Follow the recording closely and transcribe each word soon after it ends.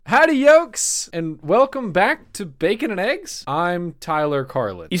Howdy, yokes, and welcome back to Bacon and Eggs. I'm Tyler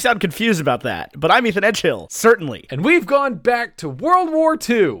Carlin. You sound confused about that, but I'm Ethan Edgehill, certainly. And we've gone back to World War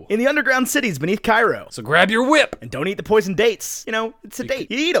II. In the underground cities beneath Cairo. So grab your whip. And don't eat the poison dates. You know, it's a date.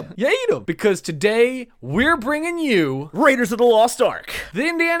 You eat them. You eat them. Because today, we're bringing you Raiders of the Lost Ark. the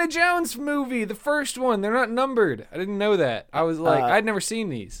Indiana Jones movie, the first one. They're not numbered. I didn't know that. I was like, I'd never seen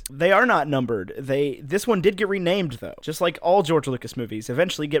these. They are not numbered. This one did get renamed, though. Just like all George Lucas movies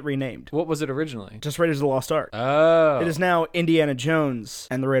eventually get renamed. What was it originally? Just Raiders of the Lost Ark. Oh. It is now Indiana Jones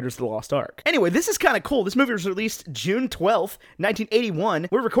and the Raiders of the Lost Ark. Anyway, this is kind of cool. This movie was released June 12th, 1981.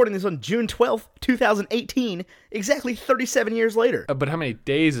 We're recording this on June 12th, 2018, exactly 37 years later. But how many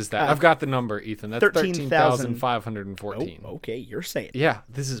days is that? I've got the number, Ethan. That's 13,514. Okay, you're saying. Yeah,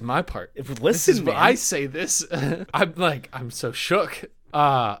 this is my part. Listen, This is man. I say this. I'm so shook.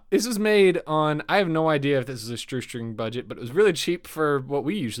 This was made on, I have no idea if this is a shoestring budget, but it was really cheap for what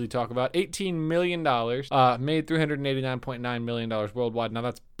we usually talk about. $18 million, made $389.9 million worldwide. Now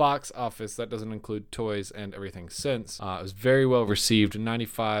that's box office. That doesn't include toys and everything since. It was very well received.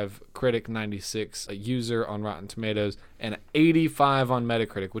 95 critic, 96 a user on Rotten Tomatoes, and 85 on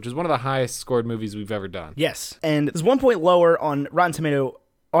Metacritic, which is one of the highest scored movies we've ever done. Yes, and there's 1 point lower on Rotten Tomato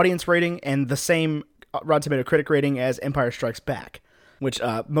audience rating and the same Rotten Tomato critic rating as Empire Strikes Back, which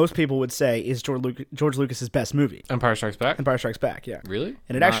most people would say is George Lucas's best movie. Empire Strikes Back? Empire Strikes Back, yeah. Really?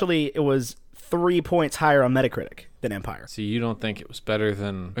 And it was 3 points higher on Metacritic than Empire. So you don't think it was better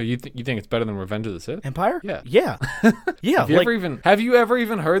than... Or you think it's better than Revenge of the Sith? Empire? Yeah. Yeah. Yeah. Have you ever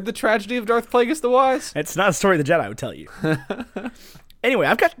even heard the tragedy of Darth Plagueis the Wise? It's not a story of the Jedi, I would tell you. Anyway,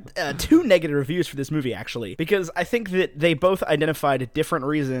 I've got 2 negative reviews for this movie, actually, because I think that they both identified different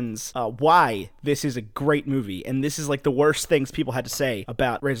reasons why this is a great movie, and this is like the worst things people had to say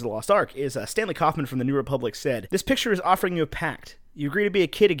about Raiders of the Lost Ark, is Stanley Kaufman from the New Republic said, "This picture is offering you a pact. You agree to be a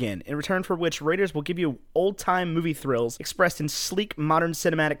kid again, in return for which Raiders will give you old-time movie thrills expressed in sleek, modern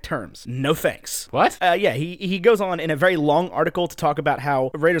cinematic terms. No thanks." What? Yeah, he goes on in a very long article to talk about how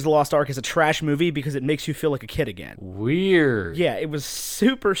Raiders of the Lost Ark is a trash movie because it makes you feel like a kid again. Weird. Yeah, it was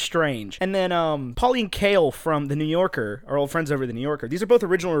super strange. And then Pauline Kael from The New Yorker, our old friends over at The New Yorker, these are both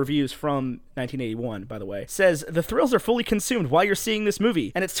original reviews from 1981, by the way, says, "The thrills are fully consumed while you're seeing this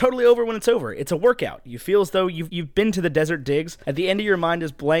movie, and it's totally over when it's over. It's a workout. You feel as though you've been to the desert digs. At the end, your mind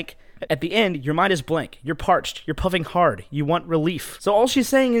is blank. At the end, your mind is blank. You're parched. You're puffing hard. You want relief." So all she's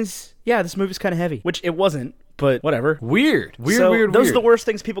saying is, yeah, this movie's kind of heavy, which it wasn't. But whatever. Weird. Those are the worst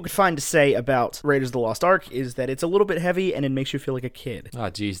things people could find to say about Raiders of the Lost Ark, is that it's a little bit heavy and it makes you feel like a kid. Oh,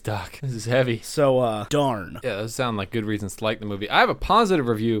 geez, Doc. This is heavy. So, darn. Yeah, those sound like good reasons to like the movie. I have a positive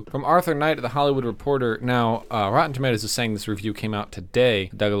review from Arthur Knight at The Hollywood Reporter. Now, Rotten Tomatoes is saying this review came out today.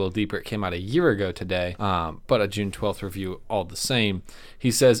 Dug a little deeper. It came out a year ago today, but a June 12th review all the same.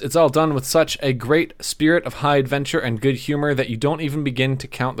 He says, "It's all done with such a great spirit of high adventure and good humor that you don't even begin to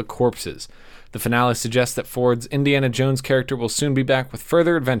count the corpses. The finale suggests that Ford's Indiana Jones character will soon be back with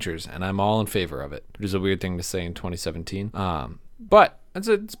further adventures, and I'm all in favor of it," which is a weird thing to say in 2017. But it's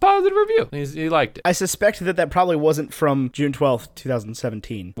a positive review. He liked it. I suspect that probably wasn't from June 12th,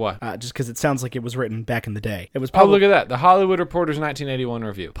 2017. What? Just because it sounds like it was written back in the day. It was Oh, probably... look at that. The Hollywood Reporter's 1981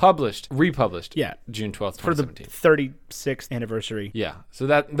 review. Republished. Yeah. June 12th, for the 2017. 36th anniversary. Yeah. So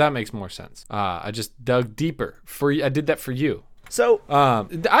that makes more sense. I just dug deeper. I did that for you. So,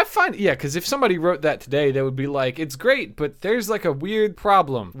 I find, because if somebody wrote that today, they would be like, it's great, but there's like a weird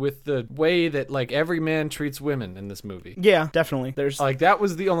problem with the way that like every man treats women in this movie. Yeah, definitely. There's Like, that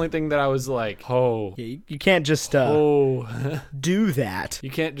was the only thing that I was like, oh. Yeah, you can't just do that. You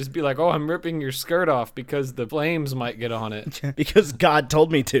can't just be like, oh, I'm ripping your skirt off because the flames might get on it. Because God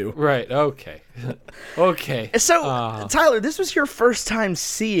told me to. Right, okay. Okay. So, Tyler, this was your first time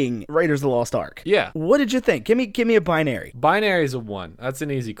seeing Raiders of the Lost Ark. Yeah. What did you think? Give me a binary. Binary is a 1. That's an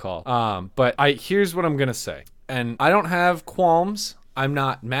easy call. But here's what I'm gonna say. And I don't have qualms. I'm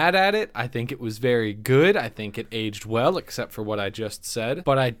not mad at it. I think it was very good. I think it aged well, except for what I just said.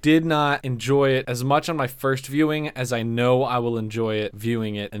 But I did not enjoy it as much on my first viewing as I know I will enjoy it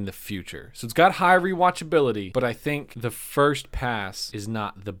viewing it in the future. So it's got high rewatchability, but I think the first pass is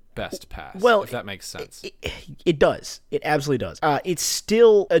not the best pass, if that makes sense. It does. It absolutely does. It's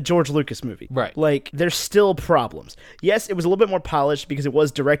still a George Lucas movie. Right. Like, there's still problems. Yes, it was a little bit more polished because it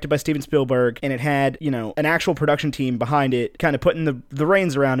was directed by Steven Spielberg, and it had, an actual production team behind it, kind of putting the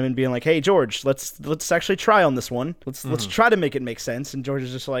reins around him and being like, "Hey, George, let's actually try on this one. Let's try to make it make sense." And George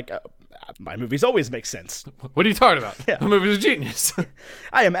is just like, "My movies always make sense." What are you talking about? Yeah. The movie's a genius.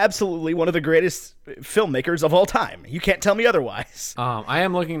 I am absolutely one of the greatest filmmakers of all time. You can't tell me otherwise. I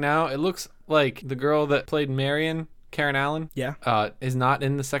am looking now. It looks like the girl that played Marion Karen Allen, Yeah. is not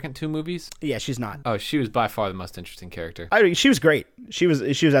in the second two movies. Yeah, she's not. Oh, she was by far the most interesting character. She was great. She was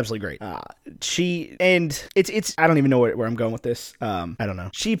absolutely great. It's I don't even know where I'm going with this. I don't know.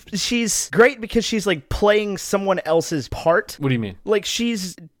 She's great because she's like playing someone else's part. What do you mean? Like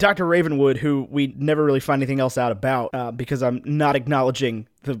she's Dr. Ravenwood, who we never really find anything else out about because I'm not acknowledging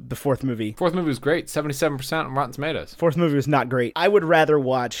the fourth movie. Fourth movie was great, 77% on Rotten Tomatoes. Fourth movie was not great. I would rather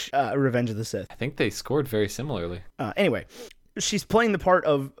watch Revenge of the Sith. I think they scored very similarly. Anyway, she's playing the part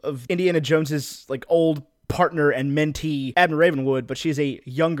of Indiana Jones's like old partner and mentee Admiral Ravenwood, but she's a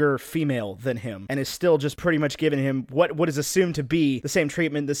younger female than him and is still just pretty much giving him what is assumed to be the same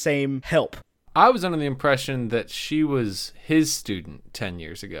treatment, the same help. I was under the impression that she was his student 10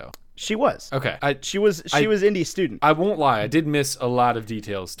 years ago. She was. Okay. She was Indy's student. I won't lie. I did miss a lot of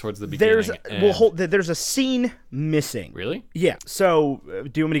details towards the beginning. There's a scene missing. Really? Yeah. So,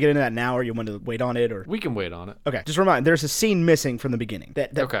 do you want me to get into that now, or you want to wait on it, or? We can wait on it. Okay. Just remind. There's a scene missing from the beginning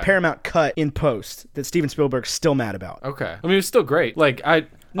that Okay. Paramount cut in post that Steven Spielberg's still mad about. Okay. I mean, it was still great. Like,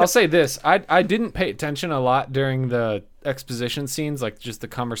 I'll say this. I didn't pay attention a lot during the exposition scenes, like just the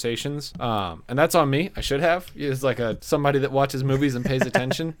conversations. And that's on me. I should have. It's like somebody that watches movies and pays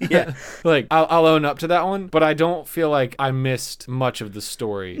attention. Yeah. Like, I'll own up to that one, but I don't feel like I missed much of the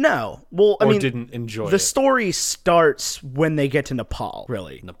story. No. Well, I mean, didn't enjoy the it. story starts when they get to Nepal,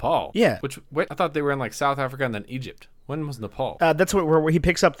 really. Nepal? Yeah. Wait, I thought they were in like South Africa and then Egypt. When was Nepal? That's where he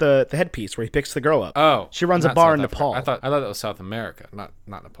picks up the headpiece, where he picks the girl up. Oh. She runs a not bar South in Africa. Nepal. I thought that was South America, not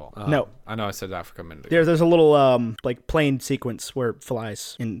Nepal. No. I know I said Africa a minute ago. There's a little like plane sequence where it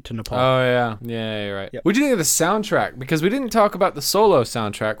flies into Nepal. Oh, yeah. Yeah, you're right. Yep. What do you think of the soundtrack? Because we didn't talk about the solo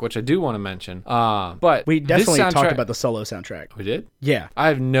soundtrack, which I do want to mention. But We definitely this soundtrack, talked about the solo soundtrack. We did? Yeah. I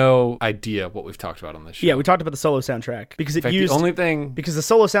have no idea what we've talked about on this show. Yeah, we talked about the solo soundtrack because it In fact, used the only thing... because the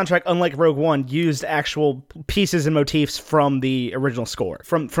solo soundtrack, unlike Rogue One, used actual pieces and motifs from the original score,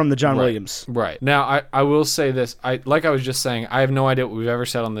 from the John Williams. Right. Now, I will say this. Like I was just saying, I have no idea what we've ever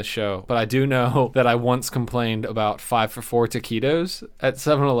said on this show, but I do know that I once complained about 5 for $4 taquitos at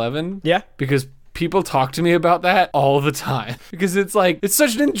 7-Eleven. Yeah. Because people talk to me about that all the time. Because it's like, it's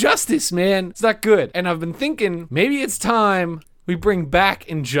such an injustice, man. It's not good. And I've been thinking, maybe it's time we bring back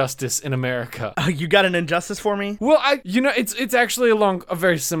injustice in America. You got an injustice for me? Well, it's actually along a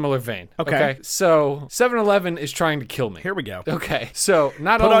very similar vein. Okay. So 7-Eleven is trying to kill me. Here we go. Okay. So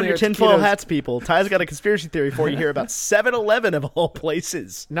not Put only on your are tinfoil taquitos- hats, people. Ty's got a conspiracy theory for you here about 7-Eleven of all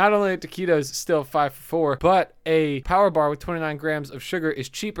places. Not only are taquitos still 5 for $4, but a power bar with 29 grams of sugar is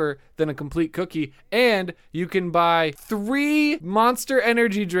cheaper than a complete cookie, and you can buy 3 Monster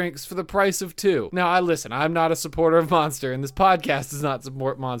energy drinks for the price of 2. Now, I'm not a supporter of Monster, and this podcast does not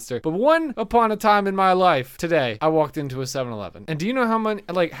support Monster, but one upon a time in my life, today, I walked into a 7-Eleven. And do you know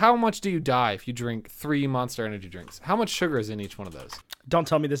how much do you die if you drink 3 Monster energy drinks? How much sugar is in each one of those? Don't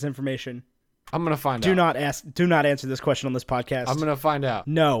tell me this information. I'm going to find out. Do not answer this question on this podcast. I'm going to find out.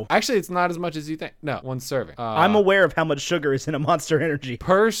 No. Actually, it's not as much as you think. No, 1 serving. I'm aware of how much sugar is in a Monster Energy.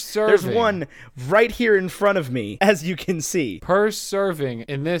 Per serving. There's one right here in front of me, as you can see. Per serving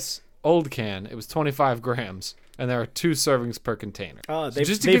in this old can, it was 25 grams. And there are 2 servings per container.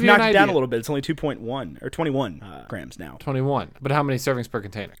 They've knocked it down a little bit. It's only 2.1 or 21 grams now. 21. But how many servings per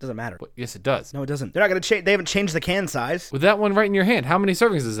container? Doesn't matter. Well, yes, it does. No, it doesn't. They're not going to change. They haven't changed the can size. With that one right in your hand, how many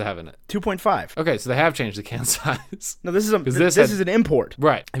servings does it have in it? 2.5. Okay, so they have changed the can size. No, this is an import.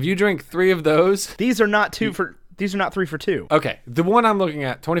 Right. If you drink 3 of those... These are not 3 for 2. Okay, the one I'm looking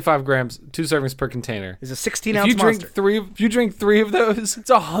at, 25 grams, 2 servings per container. Is a 16-ounce Monster. If you drink 3 of those,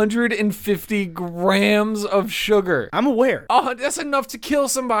 it's 150 grams of sugar. I'm aware. Oh, that's enough to kill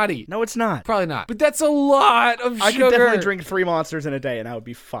somebody. No, it's not. Probably not. But that's a lot of sugar. I could definitely drink 3 Monsters in a day, and I would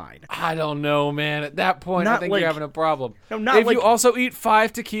be fine. I don't know, man. At that point, I think you're having a problem. No, not if you also eat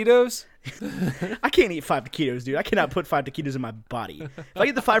 5 taquitos... I can't eat 5 taquitos, dude. I cannot put 5 taquitos in my body. If I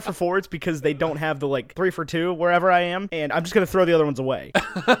get the 5 for 4, it's because they don't have the 3 for 2 wherever I am, and I'm just gonna throw the other ones away.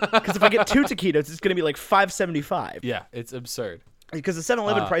 Because if I get 2 taquitos, it's gonna be $5.75. Yeah, it's absurd. Because the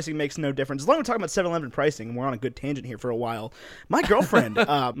 7-Eleven pricing makes no difference. As long as we're talking about 7-Eleven pricing, and we're on a good tangent here for a while, my girlfriend,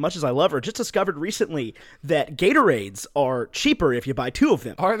 much as I love her, just discovered recently that Gatorades are cheaper if you buy 2 of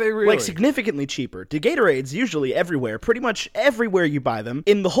them. Are they really? Significantly cheaper. The Gatorades, usually everywhere, pretty much everywhere you buy them,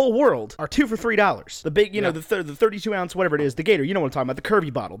 in the whole world, are 2 for $3. The big, the 32-ounce, whatever it is, the Gator, you know what I'm talking about, the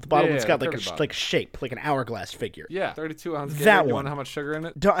curvy bottle. The bottle that's got like a shape, like an hourglass figure. Yeah, 32-ounce Gator. That You one. want how much sugar in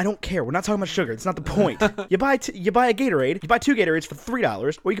it? I don't care. We're not talking about sugar. It's not the point. You buy a Gatorade. You buy 2 Gatorades for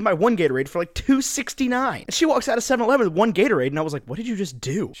 $3, or you can buy 1 Gatorade for $2.69. And she walks out of 7-Eleven with 1 Gatorade, and I was like, "What did you just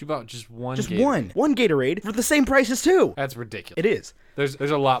do?" She bought just one. Just Gatorade. one Gatorade for the same price as 2. That's ridiculous. It is. There's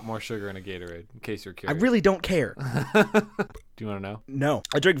a lot more sugar in a Gatorade, in case you're I curious. really don't care. Do you want to know? No.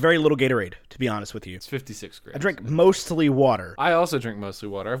 I drink very little Gatorade, to be honest with you. It's 56 grams. I drink mostly water. I also drink mostly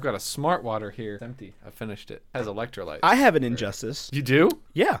water. I've got a Smart Water here. It's empty. I finished it. It has electrolytes. I have an injustice. You do?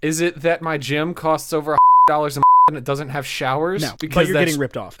 Yeah. Is it that my gym costs over $100 a month and it doesn't have showers? No, but you're getting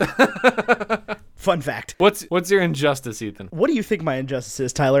ripped off. Fun fact. What's your injustice, Ethan? What do you think my injustice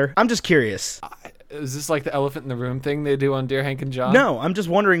is, Tyler? I'm just curious. Is this like the elephant in the room thing they do on Dear Hank and John? No, I'm just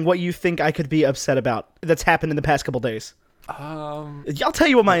wondering what you think I could be upset about that's happened in the past couple days. Is I'll tell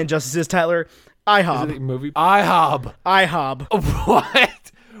you what my injustice is, Tyler. it a IHOB. movie? IHOB. IHOB.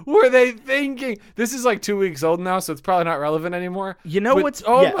 What were they thinking? This is like 2 weeks old now, so it's probably not relevant anymore. You know But- what's...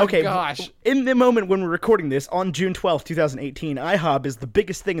 Oh yeah, my okay. gosh. In the moment when we're recording this, on June 12th, 2018, IHOB is the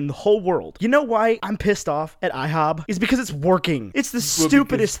biggest thing in the whole world. You know why I'm pissed off at IHOB? Is because it's working. It's the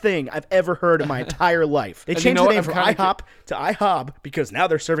stupidest thing I've ever heard in my entire life. They And you changed know the what? name I'm from kinda IHOP to IHOB because now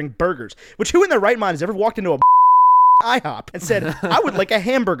they're serving burgers. Which who in their right mind has ever walked into a IHOP and said, I would like a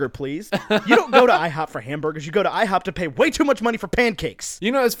hamburger, please? You don't go to IHOP for hamburgers. You go to IHOP to pay way too much money for pancakes.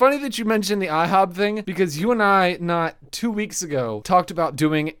 You know, it's funny that you mentioned the IHOB thing because you and I, not 2 weeks ago, talked about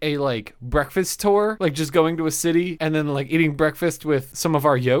doing a like breakfast tour, like just going to a city and then like eating breakfast with some of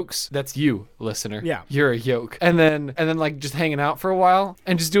our yokes. That's you, listener. Yeah. You're a yoke. And then like just hanging out for a while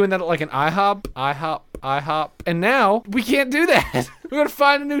and just doing that at like an IHOP. And now we can't do that. We're going to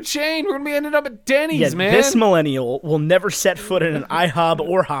find a new chain. We're going to be ending up at Denny's, Yeah, man. this millennial will never set foot in an IHOB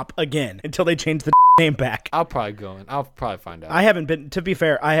or Hop again until they change the name back. I'll probably go in. I'll probably find out. I haven't been, to be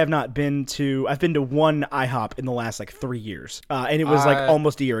fair, I have not been to, I've been to one IHOP in the last like 3 years. And it was like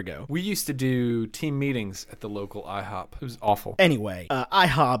almost a year ago. We used to do team meetings at the local IHOP. It was awful. Anyway,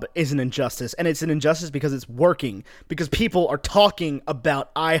 IHOB is an injustice, and it's an injustice because it's working, because people are talking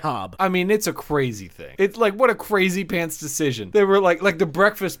about IHOB. I mean, it's a crazy thing. It's like, what a crazy pants decision. They were like the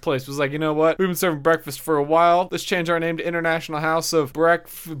breakfast place was like, you know what? We've been serving breakfast for a while. Let's change our name to International House of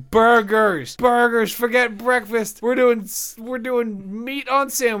Burgers. Burgers. Forget breakfast. We're doing meat on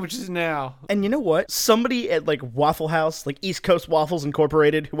sandwiches now. And you know what? Somebody at like Waffle House, like East Coast Waffles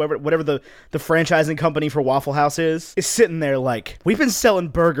Incorporated, whatever the franchising company for Waffle House is sitting there like, we've been selling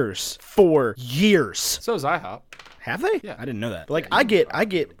burgers for years. So is IHOP. Have they? Yeah. I didn't know that. Like, I get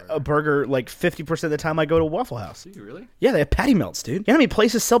a burger like 50% of the time I go to Waffle House. Do you really? Yeah, they have patty melts, dude. You know how many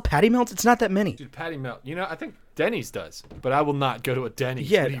places sell patty melts? It's not that many. Dude, patty melt. You know, I think Denny's does, but I will not go to a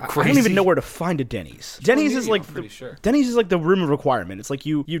Denny's. Yeah, What are you, I crazy? don't even know where to find a Denny's. Denny's is like I'm pretty sure. Denny's is like the room of requirement. It's like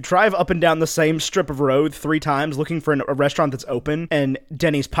you drive up and down the same strip of road 3 times looking for a restaurant that's open, and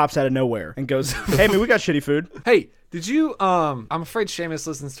Denny's pops out of nowhere and goes, "Hey, man, we got shitty food." Hey, did you, I'm afraid Seamus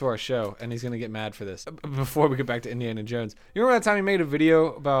listens to our show and he's going to get mad for this. Before we get back to Indiana Jones, you remember that time he made a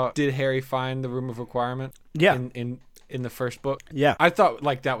video about did Harry find the room of requirement? Yeah. In the first book? Yeah. I thought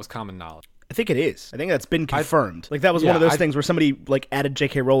like that was common knowledge. I think it is. I think that's been confirmed. Like that was one of those things where somebody like added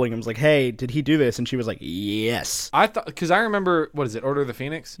J.K. Rowling and was like, "Hey, did he do this?" And she was like, "Yes." I thought, because I remember, what is it, Order of the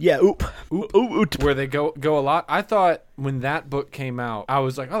Phoenix? Yeah. Oop. Where they go a lot. I thought when that book came out, I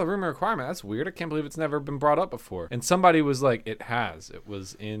was like, oh, the room of requirement, that's weird. I can't believe it's never been brought up before. And somebody was like, it has. It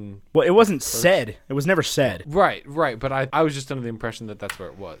was in... Well, it wasn't said. It was never said. Right. But I was just under the impression that that's where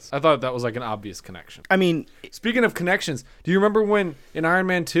it was. I thought that was like an obvious connection. I mean, Speaking of connections, do you remember when in Iron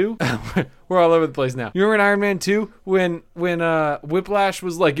Man 2, we're all over the place now. You remember in Iron Man 2 when Whiplash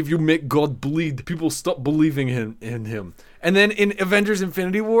was like, if you make God bleed, people stop believing in him. And then in Avengers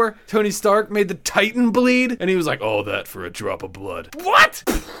Infinity War, Tony Stark made the Titan bleed, and he was like, oh, that for a drop of blood. What?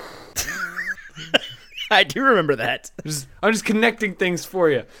 I do remember that. I'm just connecting things for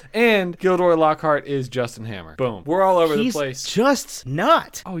you. And Gilderoy Lockhart is Justin Hammer. Boom. We're all over the place. He's just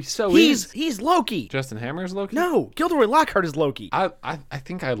not. Oh, he's He's Loki. Justin Hammer is Loki? No, Gilderoy Lockhart is Loki. I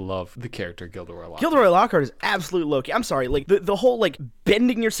think I love the character Gilderoy Lockhart. Gilderoy Lockhart is absolute Loki. I'm sorry, like the whole like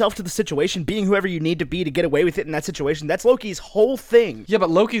bending yourself to the situation, being whoever you need to be to get away with it in that situation. That's Loki's whole thing. Yeah, but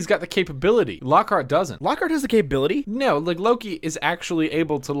Loki's got the capability. Lockhart doesn't. Lockhart has the capability. No, like Loki is actually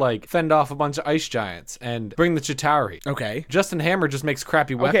able to like fend off a bunch of ice giants and bring the Chitauri. Okay. Justin Hammer just makes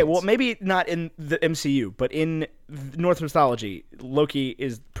crappy weapons. Okay, well maybe not in the MCU, but in Norse mythology, Loki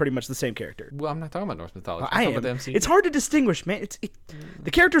is pretty much the same character. Well, I'm not talking about Norse mythology. I I'm am. talking about the MCU. It's hard to distinguish, man. The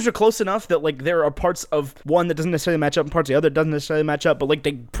characters are close enough that like there are parts of one that doesn't necessarily match up and parts of the other that doesn't necessarily match up, but like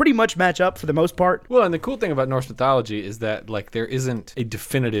they pretty much match up for the most part. Well, and the cool thing about Norse mythology is that like there isn't a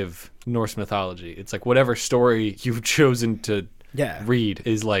definitive Norse mythology. It's like whatever story you've chosen to Yeah. read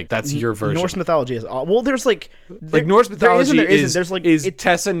is like that's your version. Norse mythology is well. There's like Norse mythology There's like is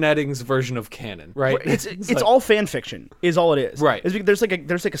Tessa Netting's version of canon, right? It's all fan fiction is all it is. Right. There's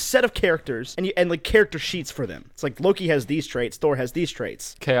like a set of characters and like character sheets for them. It's like Loki has these traits, Thor has these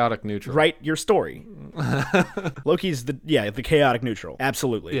traits. Chaotic neutral. Write your story. Loki's the chaotic neutral.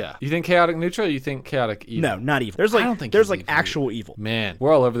 Absolutely. Yeah. You think chaotic neutral? Or you think chaotic evil? No, not evil. There's I don't think there's he's like evil. actual evil. Man,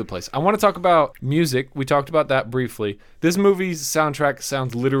 we're all over the place. I want to talk about music. We talked about that briefly. This movie's soundtrack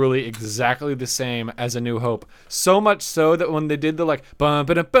sounds literally exactly the same as A New Hope. So much so that when they did the like bum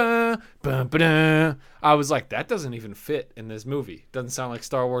ba bum bum ba, I was like, that doesn't even fit in this movie. Doesn't sound like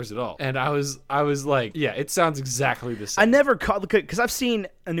Star Wars at all. And I was like, yeah, it sounds exactly the same. I never caught because I've seen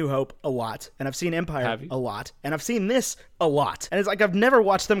A New Hope a lot, and I've seen Empire a lot, and I've seen this a lot. And it's like I've never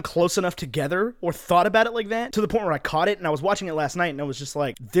watched them close enough together or thought about it like that to the point where I caught it, and I was watching it last night, and I was just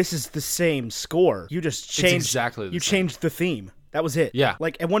like, this is the same score. You just changed exactly the you same. changed the theme. That was it. Yeah.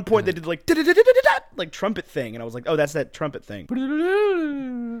 Like at one point they did like like trumpet thing, and I was like, oh, that's that trumpet thing.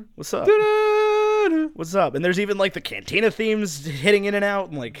 What's up? What's up? And there's even like the Cantina themes hitting in and out,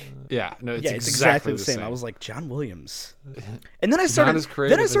 and like Yeah, no, it's, yeah, it's exactly the same. same. I was like, John Williams. And then I started as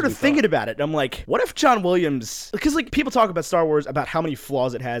creative as we thinking about it. And I'm like, what if John Williams, because like people talk about Star Wars about how many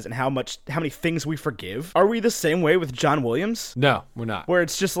flaws it has and how many things we forgive. Are we the same way with John Williams? No, we're not. Where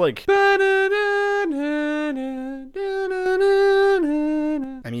it's just like, I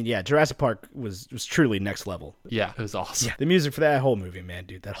mean, yeah, Jurassic Park was truly next level. Yeah, it was awesome. Yeah, the music for that whole movie, man,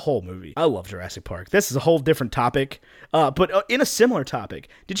 dude, that whole movie. I love Jurassic Park. This is a whole different topic, but in a similar topic,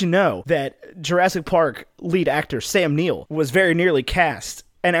 did you know that Jurassic Park lead actor Sam Neill was very nearly cast,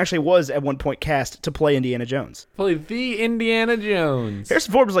 and actually was at one point cast to play Indiana Jones? Play the Indiana Jones.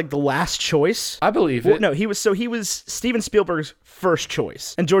 Harrison Ford was like the last choice. I believe Well, it. no, he was Steven Spielberg's first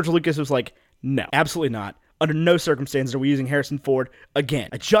choice, and George Lucas was like, no, absolutely not. Under no circumstances are we using Harrison Ford again.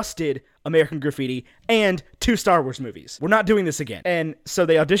 I just did American Graffiti and 2 Star Wars movies. We're not doing this again. And so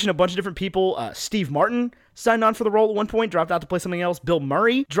they auditioned a bunch of different people. Steve Martin signed on for the role at one point, dropped out to play something else. Bill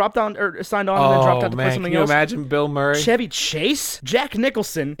Murray signed on and then dropped out to play something can you else. imagine Bill Murray? Chevy Chase, Jack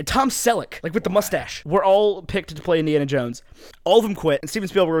Nicholson, and Tom Selleck, like with the mustache, were all picked to play Indiana Jones. All of them quit, and Steven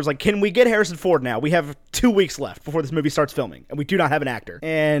Spielberg was like, can we get Harrison Ford now? We have 2 weeks left before this movie starts filming, and we do not have an actor.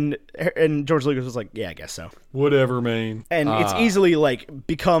 And George Lucas was like, yeah, I guess so. Whatever, man. And it's easily like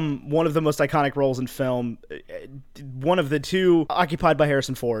become one of the most iconic roles in film, one of the 2 occupied by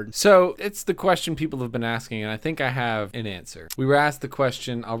Harrison Ford. So it's the question people have been asking, and I think I have an answer. We were asked the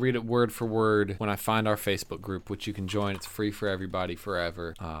question. I'll read it word for word when I find our Facebook group, which you can join. It's free for everybody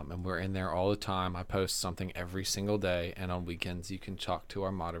forever, and we're in there all the time. I post something every single day, and on weekends you can talk to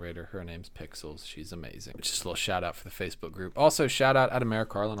our moderator. Her name's Pixels. She's amazing. Just a little shout out for the Facebook group. Also, shout out Adam Eric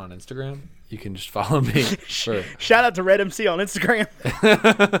Carlin on Instagram. You can just follow me. Shout out to Red MC on Instagram.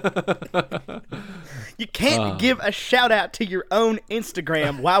 You can't give a shout out to your own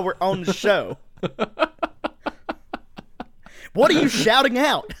Instagram while we're on the show. What are you shouting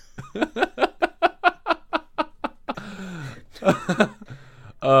out?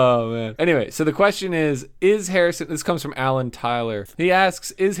 Oh, man. Anyway, so the question is Harrison, this comes from Alan Tyler. He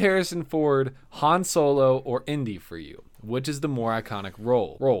asks, is Harrison Ford Han Solo or Indy for you? Which is the more iconic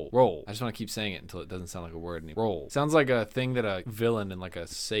role? Roll. I just want to keep saying it until it doesn't sound like a word anymore. Roll. Sounds like a thing that a villain in like a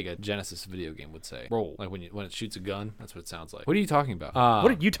Sega Genesis video game would say. Roll. Like when it shoots a gun, that's what it sounds like. What are you talking about?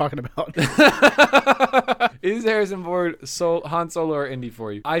 What are you talking about? Is Harrison Ford Han Solo or Indy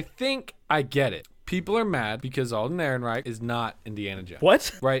for you? I think I get it. People are mad because Alden Ehrenreich is not Indiana Jones.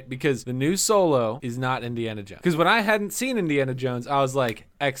 What? Right, because the new Solo is not Indiana Jones. Because when I hadn't seen Indiana Jones, I was like,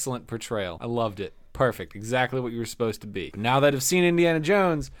 excellent portrayal. I loved it. Perfect. Exactly what you were supposed to be. Now that I've seen Indiana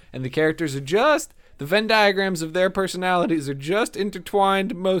Jones and the characters are just, the Venn diagrams of their personalities are just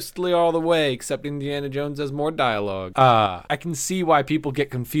intertwined mostly all the way, except Indiana Jones has more dialogue. I can see why people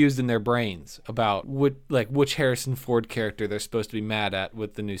get confused in their brains about which Harrison Ford character they're supposed to be mad at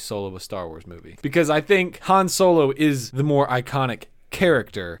with the new Solo, a Star Wars movie. Because I think Han Solo is the more iconic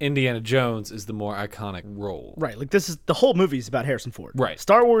character. Indiana Jones is the more iconic role. Right, like this is the whole movie is about Harrison Ford. Right.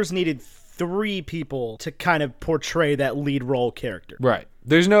 Star Wars needed 3 people to kind of portray that lead role character. Right.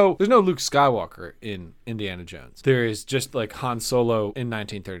 There's no Luke Skywalker in Indiana Jones. There is just like Han Solo in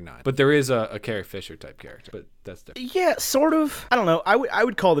 1939. But there is a Carrie Fisher type character. But that's different. Yeah, sort of. I don't know. I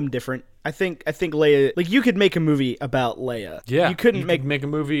would call them different. I think Leia, like you could make a movie about Leia. Yeah. You couldn't make a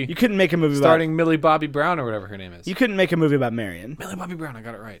movie. You couldn't make a movie starting Millie Bobby Brown or whatever her name is. You couldn't make a movie about Marion. Millie Bobby Brown, I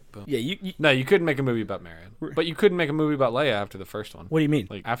got it right. Boom. Yeah, No, you couldn't make a movie about Marion. But you couldn't make a movie about Leia after the first one. What do you mean?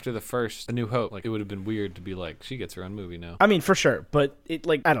 Like after the first A New Hope, like it would have been weird to be like she gets her own movie now. I mean, for sure, but it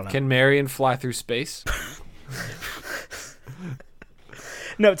like I don't know. Can Marion fly through space?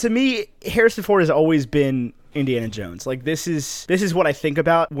 No, to me, Harrison Ford has always been Indiana Jones. Like, this is what I think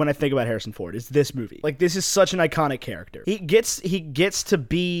about when I think about Harrison Ford, is this movie. Like, this is such an iconic character. He gets to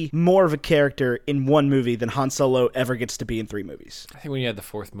be more of a character in one movie than Han Solo ever gets to be in 3 movies. I think when you add the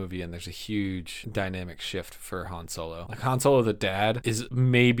 4th movie in, there's a huge dynamic shift for Han Solo. Like, Han Solo the dad is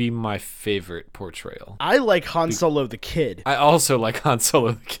maybe my favorite portrayal. I like Han Solo the kid. I also like Han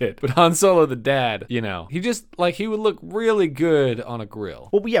Solo the kid, but Han Solo the dad, he just, like, he would look really good on a grill.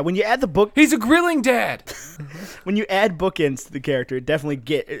 Well, yeah, when you add the book... He's a grilling dad! When you add bookends to the character, it definitely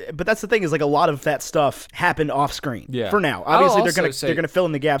but that's the thing, is like a lot of that stuff happened off screen. Yeah. For now. Obviously they're gonna fill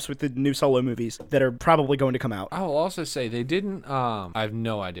in the gaps with the new Solo movies that are probably going to come out. I will also say they didn't I have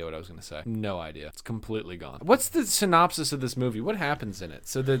no idea what I was gonna say. No idea. It's completely gone. What's the synopsis of this movie? What happens in it?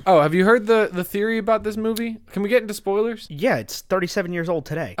 Have you heard the theory about this movie? Can we get into spoilers? Yeah, it's 37 years old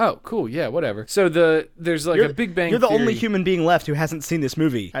today. Oh, cool. Yeah, whatever. So there's like a Big Bang You're the Theory. only human being left who hasn't seen this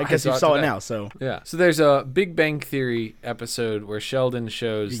movie. I guess you saw it now, so. Yeah. So there's a Big Bang Theory episode where Sheldon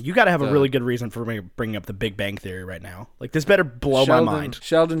shows... You gotta have a really good reason for me bringing up the Big Bang Theory right now. Like, this better blow my mind.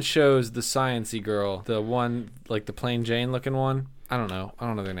 Sheldon shows the sciencey girl, the one, like the plain Jane looking one. I don't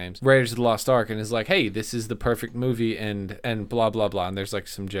know their names. Raiders of the Lost Ark, and is like, hey, this is the perfect movie, and blah, blah, blah. And there's like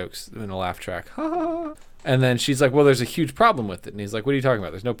some jokes in a laugh track. And then she's like, well, there's a huge problem with it. And he's like, what are you talking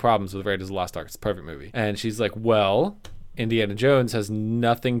about? There's no problems with Raiders of the Lost Ark. It's a perfect movie. And she's like, well... Indiana Jones has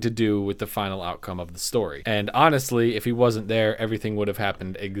nothing to do with the final outcome of the story. And honestly, if he wasn't there, everything would have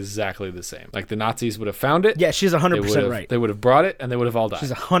happened exactly the same. Like, the Nazis would have found it. Yeah, she's 100% right. They would have brought it, and they would have all died.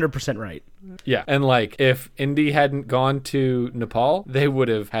 She's 100% right. Yeah, and like, if Indy hadn't gone to Nepal, they would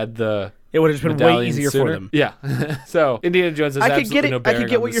have had the... It would have been way easier sooner. for them. Yeah. So Indiana Jones has absolutely no bearing I could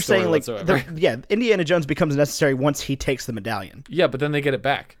get on what the you're story saying. whatsoever. Indiana Jones becomes necessary once he takes the medallion. Yeah, but then they get it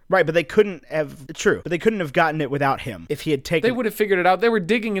back. Right, but they couldn't have... True, but they couldn't have gotten it without him if he had taken... They would have figured it out. They were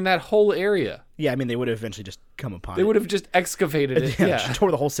digging in that whole area. Yeah, I mean, they would have eventually just come upon it. They would have just excavated it. Yeah. Just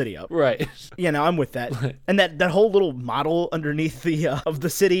tore the whole city up. Right. Yeah, no, I'm with that. And that whole little model underneath of the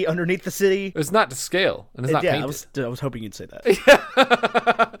city, underneath the city. It's not to scale, and it's not painted. I was hoping you'd say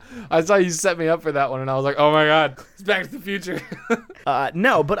that. I saw you set me up for that one, and I was like, oh my god, it's Back to the Future.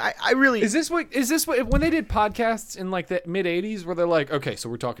 No, but I really... Is this what when they did podcasts in like the mid 80s where they're like, okay, so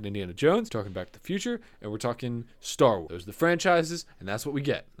we're talking Indiana Jones, talking Back to the Future, and we're talking Star Wars. Those are the franchises, and that's what we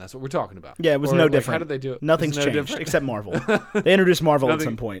get. That's what we're talking about. Yeah, it was no different. How did they do it? Nothing's changed different? Except Marvel. They introduced Marvel at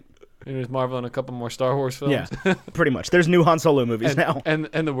some point. There's Marvel and a couple more Star Wars films. Yeah, pretty much. There's new Han Solo movies now. And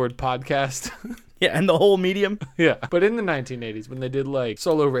the word podcast. Yeah, and the whole medium. Yeah, but in the 1980s when they did like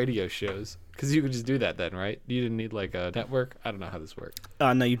solo radio shows, because you could just do that then, right? You didn't need like a network. I don't know how this worked.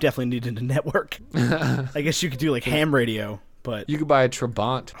 No, you definitely needed a network. I guess you could do like ham radio. But you could buy a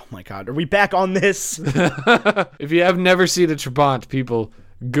Trabant. Oh my god, are we back on this? If you have never seen a Trabant, people,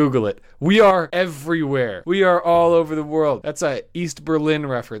 Google it. We are everywhere. We are all over the world. That's a East Berlin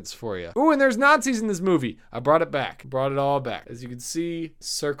reference for you. Ooh, and there's Nazis in this movie. I brought it back. Brought it all back. As you can see,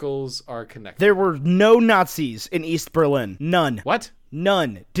 circles are connected. There were no Nazis in East Berlin. None. What?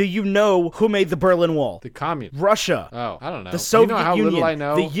 None. Do you know who made the Berlin Wall? The communists. Russia. Oh, I don't know. The Soviet Do you know how Union. Little I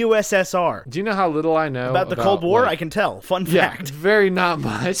know? The USSR. Do you know how little I know about the Cold War? Like, I can tell. Fun yeah, fact. Very not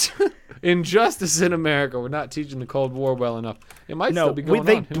much. Injustice in America. We're not teaching the Cold War well enough. It might still be going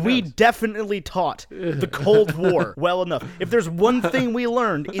on. We definitely taught the Cold War well enough. If there's one thing we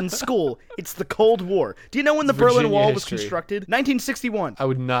learned in school, it's the Cold War. Do you know when the Berlin Wall was constructed? 1961. I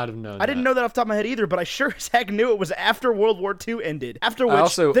would not have known that. I didn't know that off the top of my head either, but I sure as heck knew it was after World War II ended. After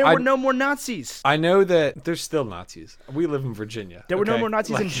which, there were no more Nazis. I know that there's still Nazis. We live in Virginia. There were no more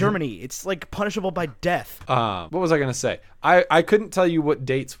Nazis in Germany. It's like punishable by death. What was I going to say? I couldn't tell you what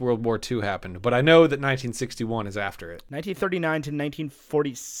dates World War II happened, but I know that 1961 is after it. 1939 to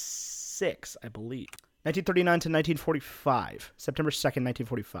 1946, I believe. 1939 to 1945. September 2nd,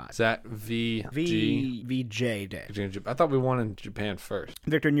 1945. Is that VJ Day. I thought we won in Japan first.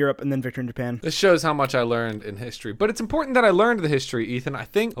 Victor in Europe and then victor in Japan. This shows how much I learned in history. But it's important that I learned the history, Ethan. I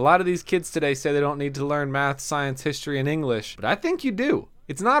think a lot of these kids today say they don't need to learn math, science, history, and English. But I think you do.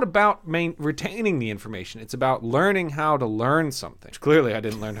 It's not about retaining the information. It's about learning how to learn something. Which clearly, I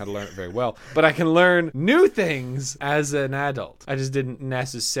didn't learn how to learn it very well. But I can learn new things as an adult. I just didn't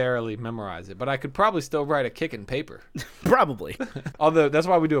necessarily memorize it. But I could probably still write a kicking paper. Probably. Although, that's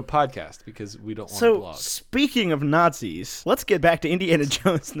why we do a podcast, because we don't want to blog. So, speaking of Nazis, let's get back to Indiana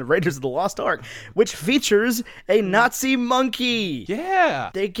Jones and the Raiders of the Lost Ark, which features a Nazi monkey.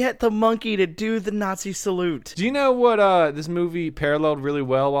 Yeah. They get the monkey to do the Nazi salute. Do you know what this movie paralleled really really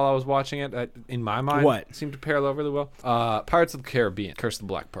well while I was watching it. In my mind, What? Seemed to parallel really well. Pirates of the Caribbean, Curse of the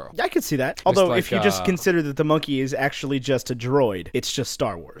Black Pearl. I could see that. Although, like, if you just consider that the monkey is actually just a droid, it's just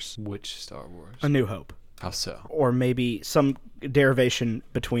Star Wars. Which Star Wars? A New Hope. How so? Or maybe some derivation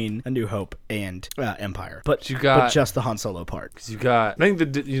between A New Hope and Empire. But but just the Han Solo part. You got. I think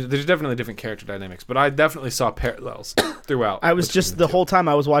there's definitely different character dynamics, but I definitely saw parallels throughout. I was just the whole time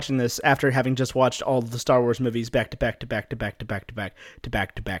I was watching this, after having just watched all of the Star Wars movies back to back to back to back to back to back to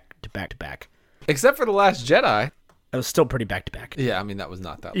back to back to back to back. Except for The Last Jedi. I was still pretty back to back. Yeah, I mean that was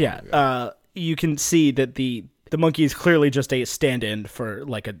not that. Yeah, long ago. you can see that the monkey is clearly just a stand-in for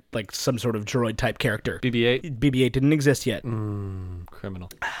like some sort of droid type character. BB-8. BB-8 didn't exist yet. Criminal.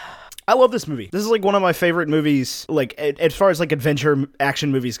 I love this movie. This is like one of my favorite movies. Like as far as like adventure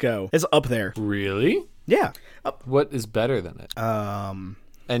action movies go, it's up there. Really? Yeah. What is better than it?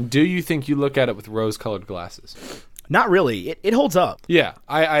 And do you think you look at it with rose-colored glasses? Not really. It holds up. Yeah,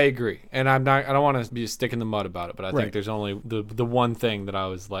 I agree, and I don't want to be a stick in the mud about it, but I think there's only the one thing that I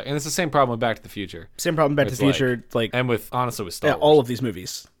was like, and it's the same problem with Back to the Future. Same problem with Back to the Future, and with honestly with Star Wars. all of these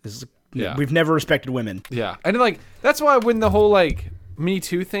movies. This is, we've never respected women. Yeah, and like that's why when the whole like Me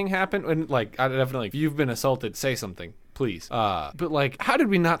Too thing happened, and like I definitely, if you've been assaulted, say something. Please. But like, how did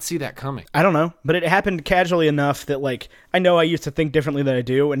we not see that coming? I don't know, but it happened casually enough that like, I know I used to think differently than I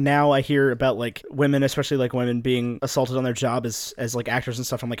do, and now I hear about like women, especially like women being assaulted on their job as like actors and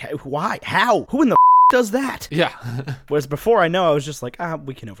stuff. I'm like, why? How? Who in the does that? Yeah. Whereas before, I know I was just like,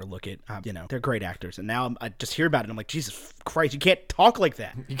 we can overlook it. They're great actors, and now I just hear about it. And I'm like, Jesus Christ, you can't talk like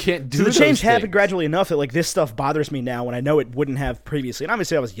that. You can't do. So the change happened things. gradually enough that like this stuff bothers me now when I know it wouldn't have previously. And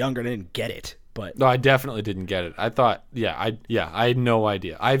obviously, I was younger and I didn't get it. But no, I definitely didn't get it. I thought, I had no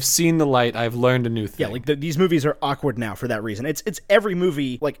idea. I've seen the light. I've learned a new thing. Yeah, like these movies are awkward now for that reason. It's every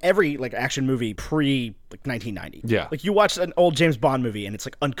movie, like every like action movie pre like 1990. Yeah, like you watch an old James Bond movie and it's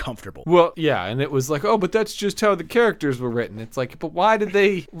like uncomfortable. Well, yeah, and it was like, oh, but that's just how the characters were written. It's like, but why did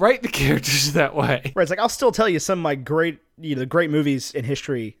they write the characters that way? Right. It's like I'll still tell you some of my great movies in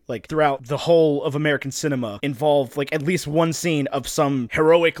history, like throughout the whole of American cinema, involve like at least one scene of some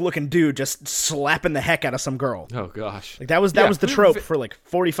heroic looking dude just slapping the heck out of some girl. Oh gosh, like that was the trope for like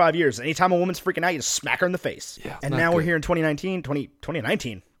 45 years. Anytime a woman's freaking out, you just smack her in the face. Yeah, and now we're here in 2018.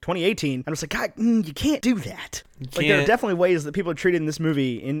 And it's like, God, you can't do that. Like there are definitely ways that people are treated in this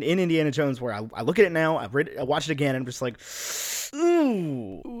movie in Indiana Jones where I look at it now, I watch it again, and I'm just like,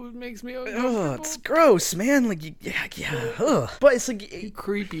 ooh, it makes me it's gross, man. Like, but it's like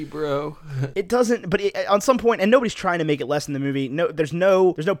creepy, bro. It doesn't. But on some point, and nobody's trying to make it less in the movie. No, there's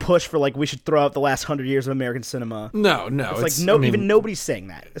no push for like we should throw out the last 100 years of American cinema. No, it's like even nobody's saying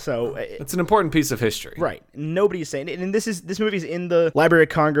that. So it's an important piece of history, right? Nobody's saying it, and this movie's in the Library of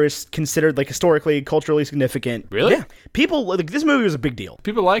Congress, considered like historically, culturally significant. Really? Yeah. People like this movie was a big deal.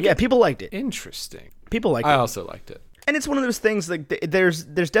 People like it. Yeah, people liked it. Interesting. People liked it. I also liked it. And it's one of those things like there's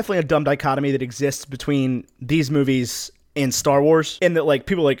definitely a dumb dichotomy that exists between these movies and Star Wars, in that like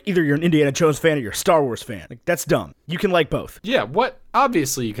people like either you're an Indiana Jones fan or you're a Star Wars fan. Like that's dumb. You can like both. Yeah,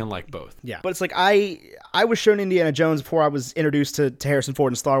 obviously you can like both. Yeah. But it's like I was shown Indiana Jones before I was introduced to Harrison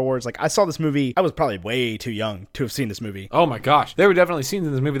Ford and Star Wars. Like I saw this movie, I was probably way too young to have seen this movie. Oh my gosh. There were definitely scenes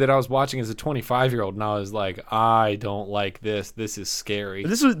in this movie that I was watching as a 25-year-old and I was like, I don't like this. This is scary.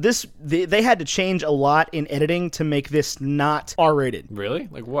 They had to change a lot in editing to make this not R-rated. Really?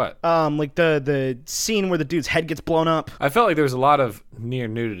 Like what? Like the scene where the dude's head gets blown up. I felt like there was a lot of near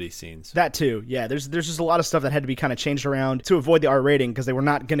nudity scenes. That too. Yeah, there's just a lot of stuff that had to be kind of changed around to avoid the R rating, because they were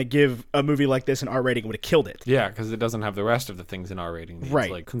not going to give a movie like this an R rating. It would have killed it. Yeah, because it doesn't have the rest of the things in R rating.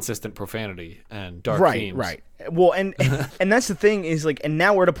 Right. Like consistent profanity and dark themes. Right. Well, and that's the thing is like, and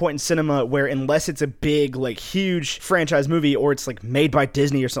now we're at a point in cinema where unless it's a big, like huge franchise movie or it's like made by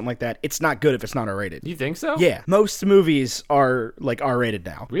Disney or something like that, it's not good if it's not R rated. You think so? Yeah. Most movies are like R rated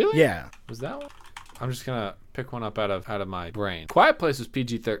now. Really? Yeah. Was that one? I'm just gonna pick one up out of my brain. Quiet Place was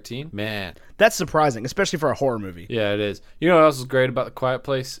PG-13. Man, that's surprising, especially for a horror movie. Yeah, it is. You know what else is great about The Quiet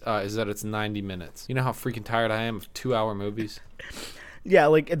Place? Is that it's 90 minutes. You know how freaking tired I am of 2-hour movies? Yeah,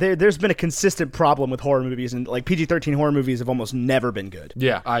 like there's been a consistent problem with horror movies, and like PG-13 horror movies have almost never been good.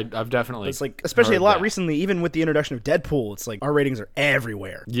 Yeah, I've definitely. It's like, especially a lot recently, even with the introduction of Deadpool, it's like our ratings are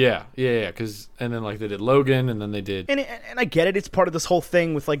everywhere. Yeah. Because and then like they did Logan, and then they did. And I get it. It's part of this whole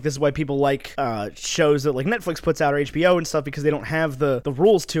thing with like this is why people like shows that like Netflix puts out or HBO and stuff, because they don't have the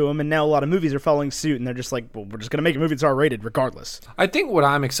rules to them, and now a lot of movies are following suit, and they're just like, well, we're just gonna make a movie that's R-rated regardless. I think what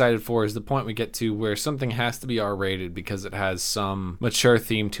I'm excited for is the point we get to where something has to be R-rated because it has some mature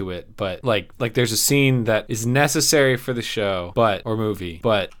theme to it, but like there's a scene that is necessary for the show or movie,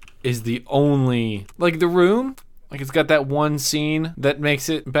 but is the only, like The Room Like, it's got that one scene that makes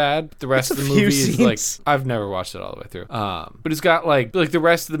it bad. The rest of the movie is like, I've never watched it all the way through. But it's got like the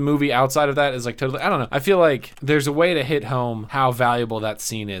rest of the movie outside of that is like totally, I don't know. I feel like there's a way to hit home how valuable that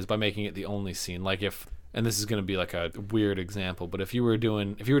scene is by making it the only scene. Like if, and this is going to be like a weird example, but if you were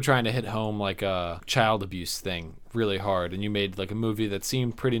trying to hit home like a child abuse thing really hard and you made like a movie that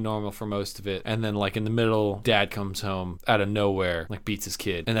seemed pretty normal for most of it, and then like in the middle, dad comes home out of nowhere, like beats his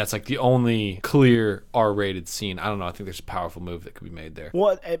kid, and that's like the only clear R-rated scene. I don't know. I think there's a powerful move that could be made there.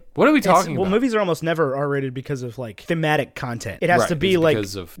 What are we talking about? Well, movies are almost never R-rated because of like thematic content. It has to be like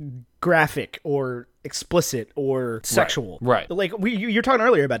graphic or explicit or sexual. Right. Like you're talking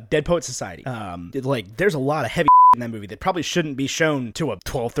earlier about Dead Poet Society. Like there's a lot of heavy in that movie that probably shouldn't be shown to a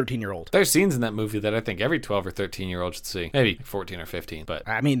 12, 13-year-old. There's scenes in that movie that I think every 12 or 13-year-old should see. Maybe 14 or 15, but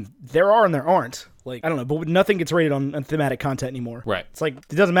I mean, there are and there aren't. Like, I don't know, but nothing gets rated on thematic content anymore. Right. It's like,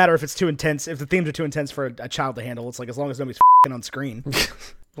 it doesn't matter if it's too intense, if the themes are too intense for a child to handle. It's like, as long as nobody's on screen.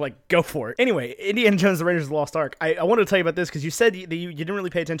 Like, go for it. Anyway, Indiana Jones and the Raiders of the Lost Ark. I wanted to tell you about this because you said you didn't really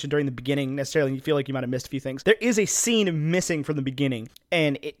pay attention during the beginning necessarily, and you feel like you might have missed a few things. There is a scene missing from the beginning,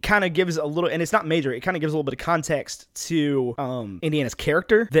 and it kind of gives a little, and it's not major, it kind of gives a little bit of context to Indiana's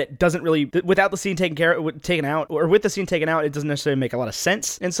character that doesn't really, without the scene taken out, or with the scene taken out, it doesn't necessarily make a lot of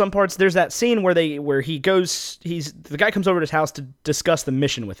sense in some parts. There's that scene where the guy comes over to his house to discuss the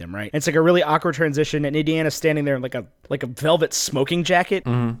mission with him, right? And it's like a really awkward transition, and Indiana's standing there in like a velvet smoking jacket.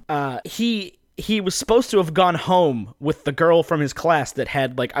 Mm-hmm. He was supposed to have gone home with the girl from his class that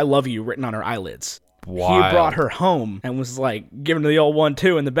had like "I love you" written on her eyelids. Wild. He brought her home and was like giving her the old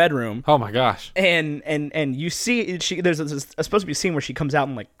 1-2 in the bedroom. Oh my gosh! And you see, there's supposed to be a scene where she comes out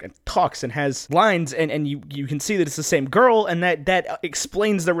and like talks and has lines, and you can see that it's the same girl, and that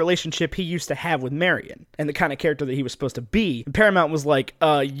explains the relationship he used to have with Marion and the kind of character that he was supposed to be. And Paramount was like,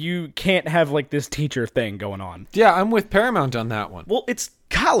 you can't have like this teacher thing going on. Yeah, I'm with Paramount on that one. Well, it's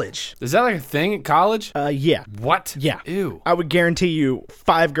college. Is that like a thing at college? Yeah. What? Yeah. Ew. I would guarantee you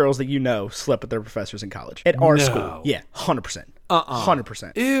 5 girls that you know slept with their professors in college. At our school. Yeah, 100%.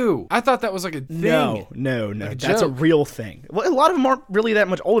 100%. Ew. I thought that was like a thing. No. Like that's a real thing. Well, a lot of them aren't really that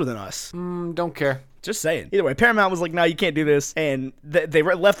much older than us. Don't care. Just saying. Either way, Paramount was like, no, you can't do this. And they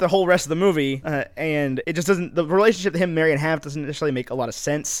left the whole rest of the movie. And it just doesn't, the relationship that him and Marion have doesn't necessarily make a lot of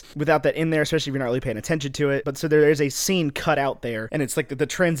sense without that in there, especially if you're not really paying attention to it. But so there is a scene cut out there. And it's like the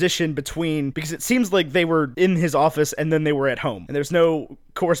transition between, because it seems like they were in his office and then they were at home. And there's no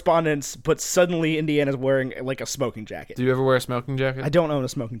correspondence, but suddenly Indiana's wearing like a smoking jacket. Do you ever wear a smoking jacket? I don't own a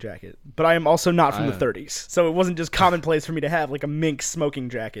smoking jacket, but I am also not from the 30s. So it wasn't just commonplace for me to have like a mink smoking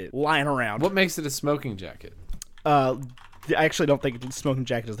jacket lying around. What makes it a smoking jacket? I actually don't think smoking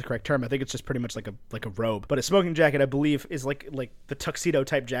jacket is the correct term. I think it's just pretty much like a robe. But a smoking jacket, I believe, is like the tuxedo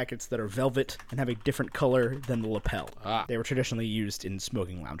type jackets that are velvet and have a different color than the lapel. They were traditionally used in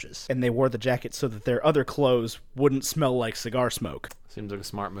smoking lounges, and they wore the jacket so that their other clothes wouldn't smell like cigar smoke. Seems like a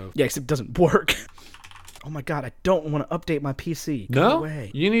smart move. Yeah, except it doesn't work. Oh my god, I don't want to update my PC. Go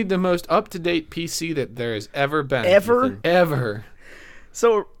away. You need the most up-to-date PC that there has ever been. Ever.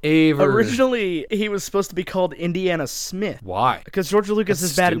 So originally he was supposed to be called Indiana Smith. Why? Because George Lucas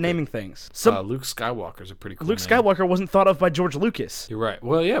is bad at naming things. Luke Skywalker's a pretty cool Luke name. Skywalker wasn't thought of by George Lucas. You're right.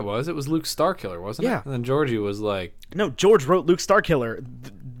 Well, yeah, it was. It was Luke Starkiller, wasn't it? And then Georgie was like... No, George wrote Luke Starkiller.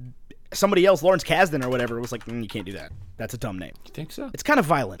 Somebody else, Lawrence Kasdan or whatever, was like, you can't do that. That's a dumb name. You think so? It's kind of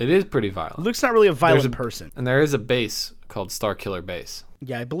violent. It is pretty violent. Luke's not really a violent person. And there is a base called Starkiller Base.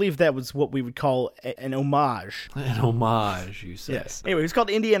 Yeah, I believe that was what we would call an homage. An homage, you say. Yes. Anyway, he's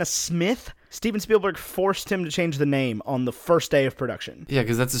called Indiana Smith. Steven Spielberg forced him to change the name on the first day of production. Yeah,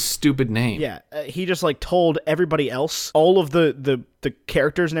 because that's a stupid name. Yeah, he just like told everybody else, all of the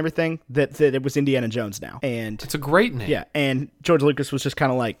characters and everything, that it was Indiana Jones now. And it's a great name. Yeah, and George Lucas was just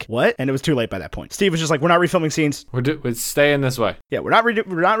kind of like, what? And it was too late by that point. Steve was just like, we're not refilming scenes. We're staying this way. Yeah, we're not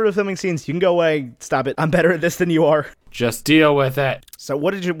refilming scenes. You can go away. Stop it. I'm better at this than you are. Just deal with it. So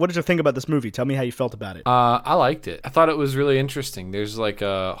what did you think about this movie? Tell me how you felt about it. I liked it. I thought it was really interesting. There's like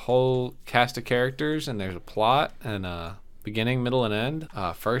a whole cast of characters, and there's a plot, and beginning, middle, and end.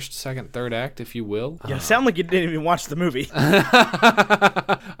 First, second, third act, if you will. You sound like you didn't even watch the movie.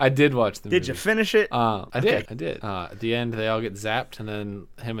 I did watch the movie. Did you finish it? I did. At the end, they all get zapped, and then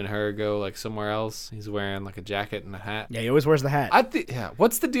him and her go like somewhere else. He's wearing like a jacket and a hat. Yeah, he always wears the hat.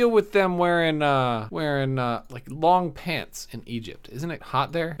 What's the deal with them wearing like long pants in Egypt? Isn't it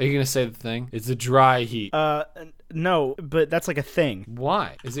hot there? Are you gonna say the thing? It's a dry heat. No, but that's like a thing.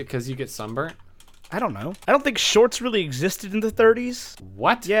 Why? Is it because you get sunburnt? I don't know. I don't think shorts really existed in the 30s.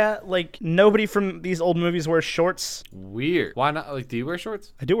 What? Yeah, like nobody from these old movies wears shorts. Weird. Why not? Like, do you wear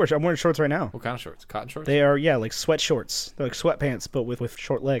shorts? I do wear. I'm wearing shorts right now. What kind of shorts? Cotton shorts? They are, yeah, like sweat shorts. They're like sweatpants, but with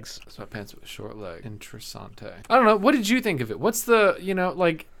short legs. Sweatpants with a short leg. Interessante. I don't know. What did you think of it? What's the,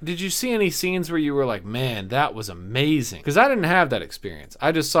 like, did you see any scenes where you were like, man, that was amazing? Because I didn't have that experience.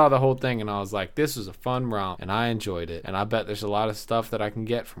 I just saw the whole thing and I was like, this was a fun romp and I enjoyed it. And I bet there's a lot of stuff that I can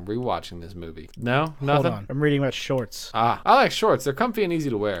get from rewatching this movie. No? Nothing? Hold on. I'm reading about shorts. I like shorts. They're comfy and easy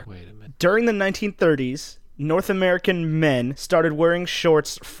to wear. Wait a minute. During the 1930s, North American men started wearing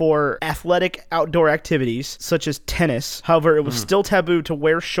shorts for athletic outdoor activities, such as tennis. However, it was still taboo to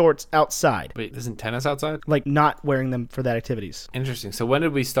wear shorts outside. Wait, isn't tennis outside? Like, not wearing them for that activities. Interesting. So when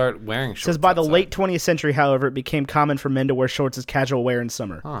did we start wearing shorts? It says by the outside? late 20th century, however, it became common for men to wear shorts as casual wear in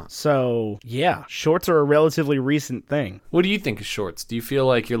summer. Huh. So, yeah, shorts are a relatively recent thing. What do you think of shorts? Do you feel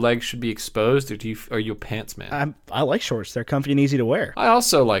like your legs should be exposed, or are you a pants man? I like shorts. They're comfy and easy to wear. I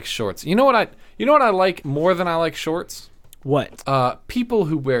also like shorts. You know what I like more than I like shorts? What? People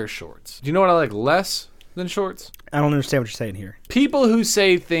who wear shorts. Do you know what I like less than shorts? I don't understand what you're saying here. People who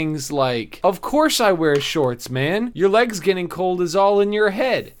say things like, of course I wear shorts, man. Your legs getting cold is all in your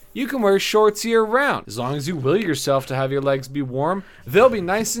head. You can wear shorts year round. As long as you will yourself to have your legs be warm, they'll be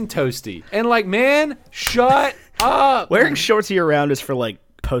nice and toasty. And like, man, shut up. Wearing shorts year round is for, like,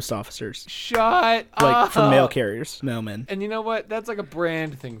 post officers. Shut up. Like, for mail carriers. Mailmen. And you know what? That's like a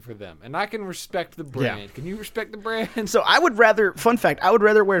brand thing for them. And I can respect the brand. Yeah. Can you respect the brand? So I would rather, fun fact, I would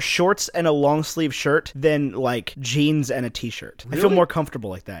rather wear shorts and a long sleeve shirt than like jeans and a t-shirt. I feel Really? more comfortable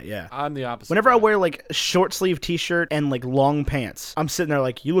like that, yeah. I'm the opposite. Whenever I wear like a short sleeve t-shirt and like long pants, I'm sitting there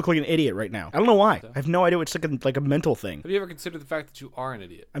like, you look like an idiot right now. I don't know why. I have no idea. It's like a mental thing. Have you ever considered the fact that you are an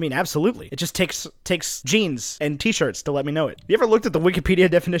idiot? I mean, absolutely. It just takes jeans and t-shirts to let me know it. You ever looked at the Wikipedia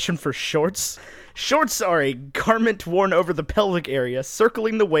definition for shorts? Shorts are a garment worn over the pelvic area,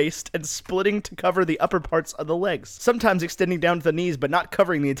 circling the waist and splitting to cover the upper parts of the legs, sometimes extending down to the knees but not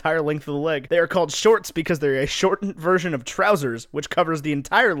covering the entire length of the leg. They are called shorts because they're a shortened version of trousers, which covers the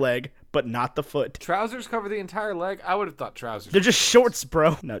entire leg but not the foot. Trousers cover the entire leg? I would have thought trousers. They're just shorts,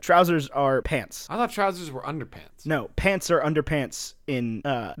 bro. No, trousers are pants. I thought trousers were underpants. No, pants are underpants in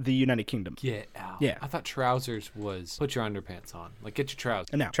the United Kingdom. Get out. Yeah. I thought trousers was put your underpants on. Like, get your trousers.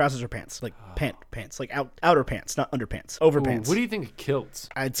 And now, trousers are pants. Like, pants. Like, outer pants, not underpants. Overpants. What do you think of kilts?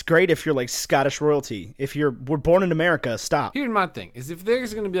 It's great if you're, like, Scottish royalty. If we're born in America, stop. Here's my thing, is if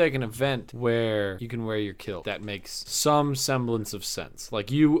there's going to be, like, an event where you can wear your kilt, that makes some semblance of sense.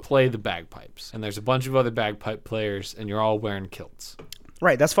 Like, you play the bagpipes, and there's a bunch of other bagpipe players, and you're all wearing kilts.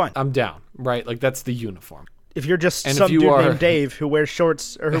 Right, that's fine. I'm down, right? Like, that's the uniform. If you're just And some if you dude are- named Dave who wears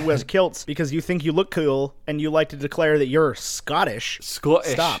shorts or who wears kilts because you think you look cool and you like to declare that you're Scottish,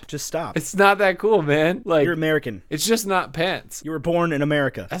 Scottish. stop. Just stop. It's not that cool, man. Like, You're American. it's just not pants. You were born in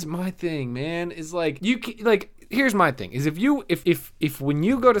America. That's my thing, man. Is like like here's my thing. Is if when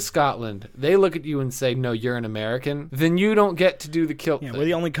you go to Scotland, they look at you and say, "No, you're an American," then you don't get to do the kilt. Yeah, thing. we're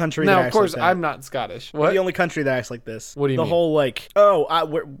the only country Now, that of acts course, like that. I'm not Scottish. We're What? the only country that acts like this. What do you the mean? The whole like,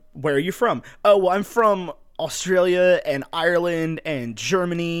 where are you from? Oh, well, I'm from Australia and Ireland and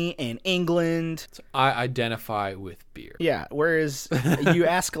Germany and England. I identify with beer. Yeah, whereas you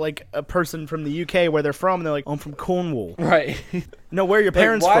ask like a person from the UK where they're from, and they're like, I'm from Cornwall. Right. No, where are your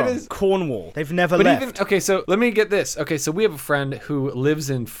parents why from? does- Cornwall. They've never But left. even okay, so let me get this. Okay, so we have a friend who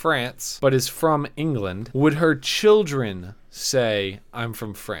lives in France but is from England. Would her children say, "I'm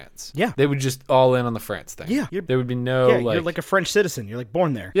from France"? Yeah. They would just all in on the France thing. Yeah. There would be no Yeah, like. you're like a French citizen. You're like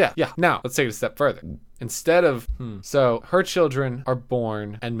born there. Yeah. Now, let's take it a step further. Instead of, so her children are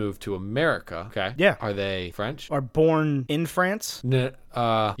born and move to America. Okay. Yeah. Are they French? Are born in France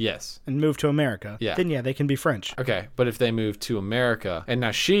Yes. and move to America. Yeah. Then yeah, they can be French. Okay. But if they move to America, and now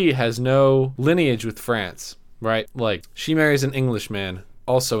she has no lineage with France, right? Like, she marries an Englishman,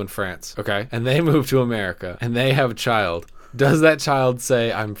 also in France. Okay. And they move to America, and they have a child. Does that child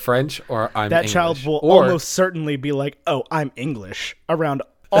say, "I'm French" or "I'm That English"? child will Or- almost certainly be like, "Oh, I'm English," around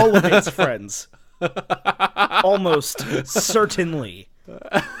all of its friends. Almost certainly.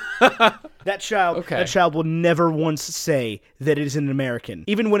 That child will never once say that it is an American.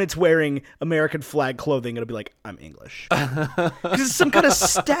 Even when it's wearing American flag clothing, it'll be like, I'm English. Because it's some kind of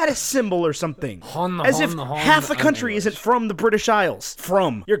status symbol or something. As if half the country isn't from the British Isles.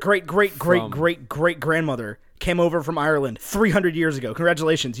 From. Your great-great-great-great-grandmother came over from Ireland 300 years ago.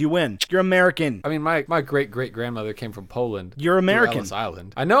 Congratulations, you win. You're American. I mean, my great-great-grandmother came from Poland. You're American. through Ellis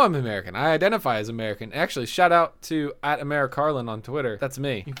Island. I know I'm American. I identify as American. Actually, shout out to @AmeriCarlin on Twitter. That's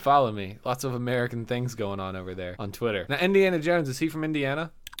me. You can follow me. Lots of American things going on over there on Twitter. Now, Indiana Jones, is he from Indiana?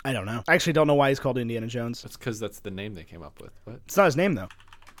 I don't know. I actually don't know why he's called Indiana Jones. That's because that's the name they came up with. What? It's not his name, though.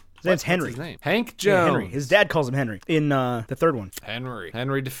 His name's Henry. What's his name? Hank Jones. Yeah, Henry. His dad calls him Henry in the third one.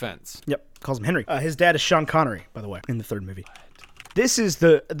 Henry Defense. Yep, calls him Henry. His dad is Sean Connery, by the way, in the third movie. This is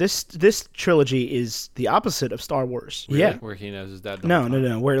this trilogy is the opposite of Star Wars. Really? Yeah. Where he knows his dad. No.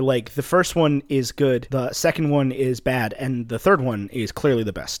 Where like the first one is good, the second one is bad, and the third one is clearly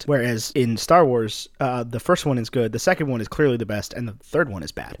the best. Whereas in Star Wars, the first one is good, the second one is clearly the best, and the third one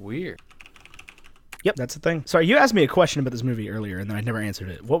is bad. Weird. Yep, that's the thing. Sorry, you asked me a question about this movie earlier, and then I never answered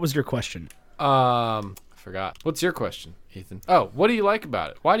it. What was your question? I forgot. What's your question, Ethan? Oh, what do you like about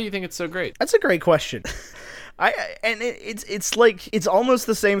it? Why do you think it's so great? That's a great question. It's almost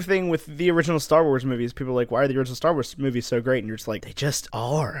the same thing with the original Star Wars movies. People are like, why are the original Star Wars movies so great? And you're just like, they just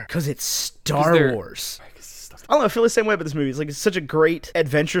are. Because it's Star Wars. I don't know, I feel the same way about this movie. It's like, it's such a great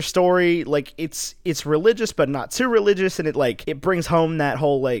adventure story. Like, it's religious, but not too religious. And it brings home that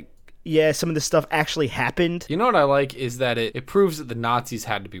whole, like, yeah, some of this stuff actually happened. You know what I like is that it proves that the Nazis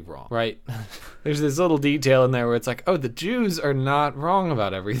had to be wrong, right? There's this little detail in there where it's like, oh, the Jews are not wrong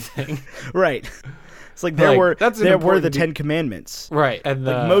about everything. Right. It's like there were the Ten 10 Commandments. Right. And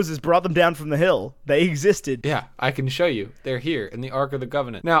like Moses brought them down from the hill. They existed. Yeah, I can show you. They're here in the Ark of the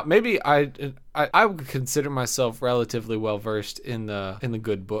Covenant. Now, maybe I would consider myself relatively well versed in the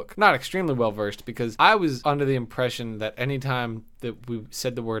good book. Not extremely well versed, because I was under the impression that anytime that we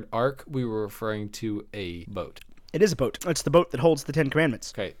said the word ark, we were referring to a boat. It is a boat. It's the boat that holds the 10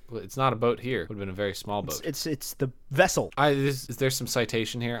 Commandments. Okay, well, it's not a boat here. It would have been a very small boat. It's the vessel. Is there some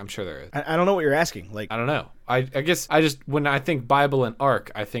citation here? I'm sure there is. I don't know what you're asking. Like, I don't know. I guess I just, when I think Bible and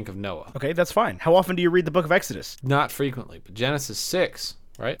Ark, I think of Noah. Okay, that's fine. How often do you read the book of Exodus? Not frequently, but Genesis 6,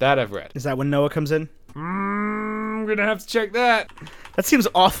 right? That I've read. Is that when Noah comes in? I'm gonna have to check that. That seems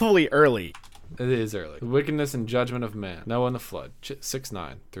awfully early. It is early. The wickedness and judgment of man. Noah and the flood.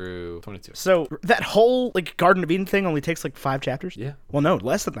 6:9 through 22. So that whole like Garden of Eden thing only takes like 5 chapters? Yeah. Well, no,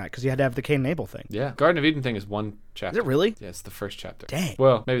 less than that, because you had to have the Cain and Abel thing. Yeah. Garden of Eden thing is 1 chapter. Is it really? Yeah, it's the first chapter. Dang.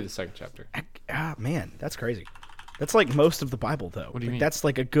 Well, maybe the second chapter. Man, that's crazy. That's like most of the Bible, though. What do you mean? That's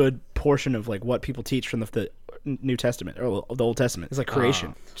like a good portion of like what people teach from the New Testament or the Old Testament. It's like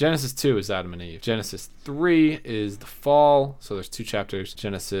creation. Genesis 2 is Adam and Eve. Genesis 3 is the fall. So there's 2 chapters.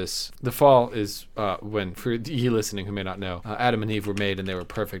 The fall is when, for you listening who may not know, Adam and Eve were made and they were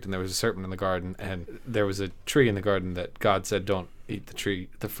perfect, and there was a serpent in the garden, and there was a tree in the garden that God said, don't eat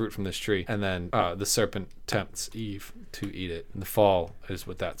the fruit from this tree. And then the serpent tempts Eve to eat it. And the fall is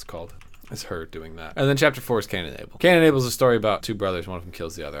what that's called. Is her doing that. And then chapter 4 is Cain and Abel. Cain and Abel is a story about 2 brothers. One of them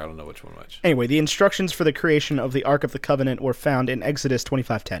kills the other. I don't know which one which. Anyway, the instructions for the creation of the Ark of the Covenant were found in Exodus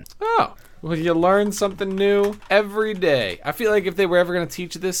 25:10. Oh, well, you learn something new every day. I feel like if they were ever going to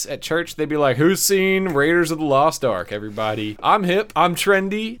teach this at church, they'd be like, who's seen Raiders of the Lost Ark, everybody? I'm hip. I'm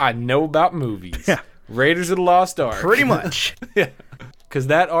trendy. I know about movies. Yeah. Raiders of the Lost Ark. Pretty much. Yeah. Because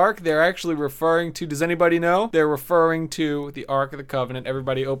that ark, they're actually referring to, does anybody know? They're referring to the Ark of the Covenant.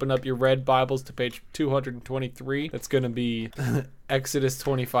 Everybody open up your red Bibles to page 223. That's going to be Exodus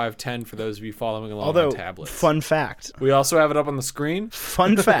 25:10 for those of you following along on tablets. Fun fact. We also have it up on the screen.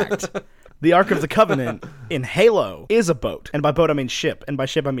 Fun fact. The Ark of the Covenant in Halo is a boat. And by boat, I mean ship. And by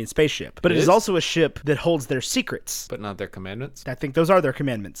ship, I mean spaceship. But it is also a ship that holds their secrets. But not their commandments? I think those are their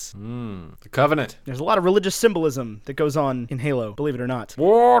commandments. The covenant. There's a lot of religious symbolism that goes on in Halo, believe it or not.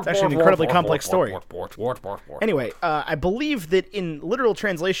 It's actually an incredibly complex story. Anyway, I believe that in literal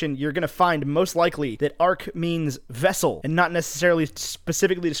translation, you're going to find most likely that Ark means vessel and not necessarily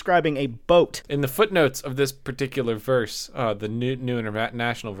specifically describing a boat. In the footnotes of this particular verse, the New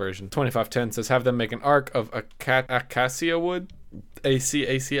International Version, 25:10 says, have them make an ark of acacia wood,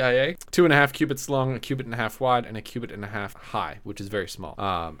 ACACIA, 2.5 cubits long, 1.5 cubits wide, and 1.5 cubits high, which is very small.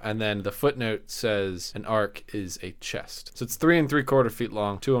 And then the footnote says an ark is a chest. So it's 3 3/4 feet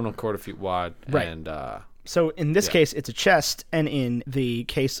long, 2 1/4 feet wide, right. And so in this case, it's a chest, and in the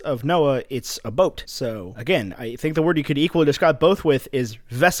case of Noah, it's a boat. So again, I think the word you could equally describe both with is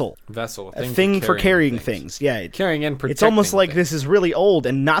vessel. Vessel, a thing for carrying things. Yeah, carrying and protecting. It's almost like things. This is really old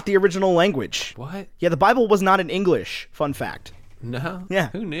and not the original language. What? Yeah, the Bible was not in English. Fun fact. No? Yeah.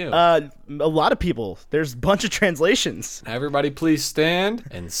 Who knew? A lot of people. There's a bunch of translations. Everybody please stand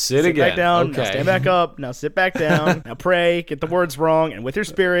and sit again. Back down. Okay. Now stand back up. Now sit back down. Now pray. Get the words wrong. And with your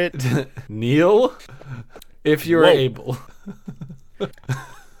spirit. Kneel if you're able.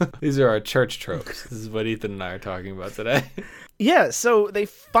 These are our church tropes. This is what Ethan and I are talking about today. Yeah, so they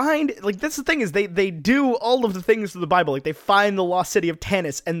find, like, that's the thing is they do all of the things of the Bible. Like, they find the lost city of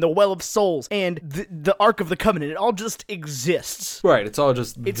Tanis and the Well of Souls and the Ark of the Covenant. It all just exists. Right, it's all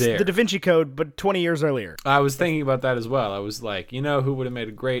just It's there. the Da Vinci Code, but 20 years earlier. I was thinking about that as well. I was like, you know who would have made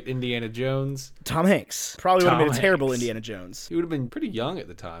a great Indiana Jones? Tom Hanks. Probably would have Tom made a terrible Hanks. Indiana Jones. He would have been pretty young at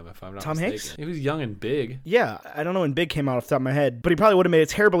the time, if I'm not Tom mistaken. Hanks? He was young and big. Yeah, I don't know when Big came out off the top of my head, but he probably would have made a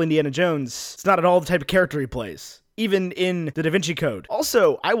terrible Indiana Jones. It's not at all the type of character he plays, even in the Da Vinci Code.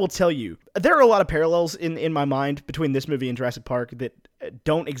 Also, I will tell you, there are a lot of parallels in my mind between this movie and Jurassic Park that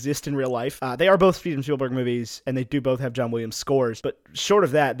don't exist in real life. They are both Steven Spielberg movies, and they do both have John Williams scores, but short of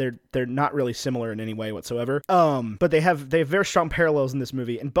that, they're not really similar in any way whatsoever. But they have very strong parallels in this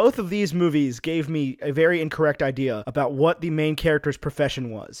movie, and both of these movies gave me a very incorrect idea about what the main character's profession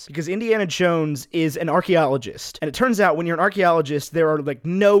was. Because Indiana Jones is an archaeologist, and it turns out when you're an archaeologist, there are like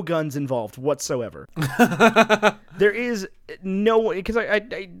no guns involved whatsoever. There is no, because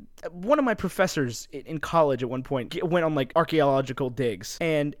I one of my professors in college at one point went on like archaeological digs,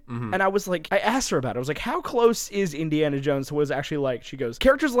 and I was like, I asked her about it. I was like, how close is Indiana Jones to what it's actually like? She goes,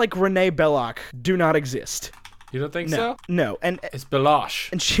 characters like Renee Belloc do not exist. You don't think so? No, and It's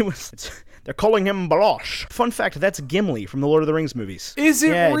Balosh. she was. They're calling him Balosh. Fun fact, that's Gimli from the Lord of the Rings movies. Is it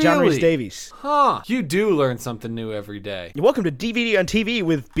yeah, really? John Rhys Davies. Huh. You do learn something new every day. Welcome to DVD on TV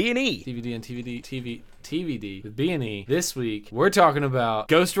with B&E. DVD and TVD with B&E. This week, we're talking about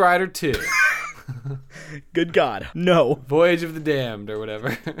Ghost Rider 2. Good God, no. Voyage of the Damned, or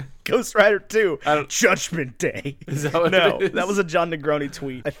whatever. Ghost Rider 2, don't- Judgment Day. Is that what No, it is? that was a John Negroni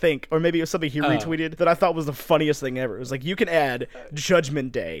tweet, I think. Or maybe it was something he retweeted that I thought was the funniest thing ever. It was like, you can add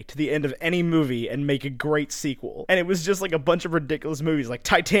Judgment Day to the end of any movie and make a great sequel. And it was just like a bunch of ridiculous movies like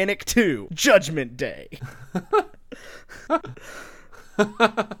Titanic 2, Judgment Day.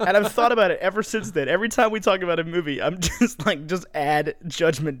 And I've thought about it ever since then. Every time we talk about a movie, I'm just like, just add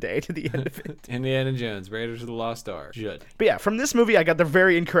Judgment Day to the end of it. Indiana Jones, Raiders of the Lost Ark. Judd. But yeah, from this movie, I got the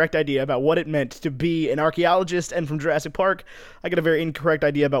very incorrect idea about what it meant to be an archaeologist, and from Jurassic Park, I got a very incorrect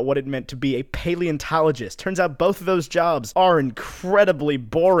idea about what it meant to be a paleontologist. Turns out both of those jobs are incredibly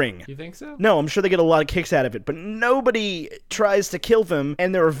boring. You think so? No, I'm sure they get a lot of kicks out of it, but nobody tries to kill them,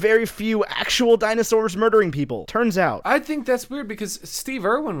 and there are very few actual dinosaurs murdering people. Turns out. I think that's weird because Steve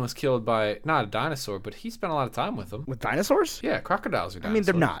Irwin was killed by, not a dinosaur, but he spent a lot of time with them. With dinosaurs? Yeah, crocodiles are dinosaurs. I mean,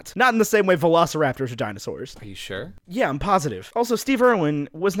 they're not. Not in the same way velociraptors are dinosaurs. Are you sure? Yeah, I'm positive. Also, Steve Irwin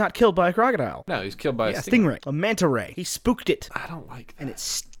was not killed by a crocodile. No, he was killed by Yeah, a stingray. A manta ray. He spooked it, I don't like that. and it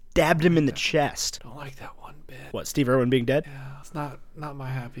stabbed him in the chest. I don't like that one bit. What, Steve Irwin being dead? Yeah, it's not my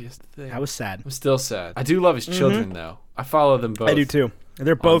happiest thing. I was sad. I'm still sad. I do love his children, though. I follow them both. I do too.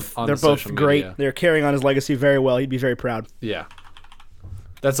 They're both on they're the both social great. media. They're carrying on his legacy very well. He'd be very proud. Yeah.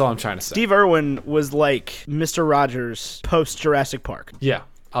 That's all I'm trying to say. Steve Irwin was like Mr. Rogers post Jurassic Park. Yeah,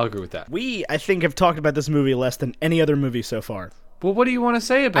 I'll agree with that. We, I think, have talked about this movie less than any other movie so far. Well, what do you want to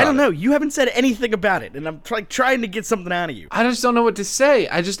say about it? I don't know. You haven't said anything about it, and I'm trying to get something out of you. I just don't know what to say.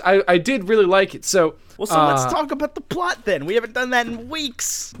 I did really like it. So, Well, so let's talk about the plot then. We haven't done that in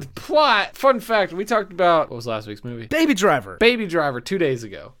weeks. plot. Fun fact, we talked about, what was last week's movie? Baby Driver. Baby Driver 2 days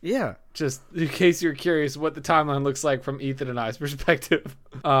ago. Yeah. Just in case you're curious what the timeline looks like from Ethan and I's perspective.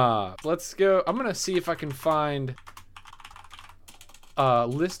 Let's go. I'm going to see if I can find a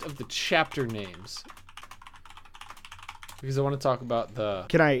list of the chapter names. Because I want to talk about the...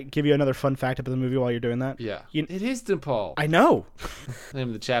 Can I give you another fun fact about the movie while you're doing that? Yeah. You- It is Nepal. I know. The name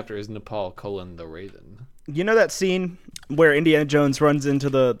of the chapter is Nepal, the Raven. You know that scene where Indiana Jones runs into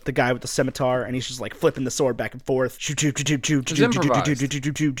the guy with the scimitar and he's just like flipping the sword back and forth? Right,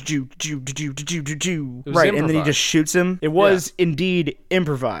 and then he just shoots him. It was indeed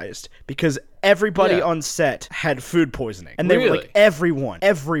improvised because everybody on set had food poisoning. And they were like, everyone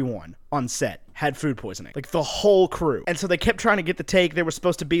on set had food poisoning. Like the whole crew. And so they kept trying to get the take. There was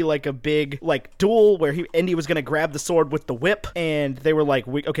supposed to be like a big like duel where Indy was going to grab the sword with the whip. And they were like,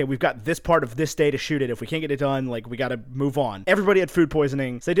 okay, we've got this part of this day to shoot it. If we can't get it done, like we got to move on. Everybody had food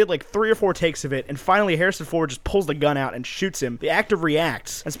poisoning. So they did like 3 or 4 takes of it. And finally Harrison Ford just pulls the gun out and shoots him. The actor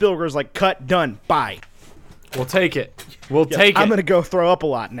reacts. And Spielberg's like, cut, done, bye. We'll take it. We'll take it. I'm going to go throw up a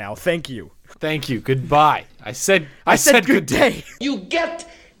lot now. Thank you. Thank you. Goodbye. I said good day. You get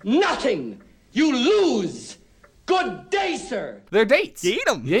nothing. You lose. Good day, sir. They're dates. You eat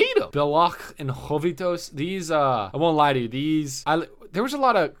 'em. You eat 'em. Belach and Jovitos. These, I won't lie to you. There was a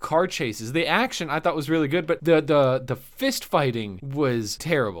lot of car chases. The action I thought was really good, but the fist fighting was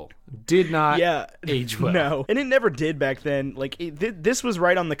terrible. did not Yeah, age well. No, and it never did back then. Like this was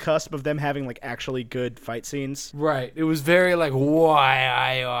right on the cusp of them having like actually good fight scenes. Right. It was very like, why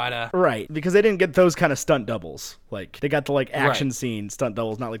I oughta. Right, because they didn't get those kind of stunt doubles. Like they got the like action Right. scene stunt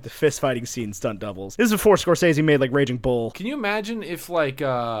doubles, not like the fist fighting scene stunt doubles. This is before Scorsese made like Raging Bull. Can you imagine if like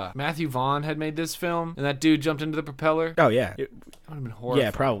Matthew Vaughn had made this film and that dude jumped into the propeller? Oh yeah, That would have been horrible.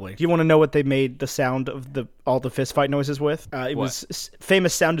 yeah, probably. Do you want to know what they made the sound of all the fist fight noises with? It was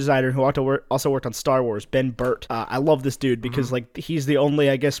famous sound designer who also worked on Star Wars, Ben Burt. I love this dude because like he's the only,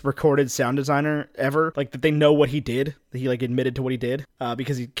 I guess, recorded sound designer ever. Like that they know what he did. That he like admitted to what he did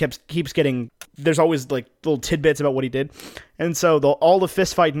because he keeps getting. There's always like little tidbits about what he did, and so all the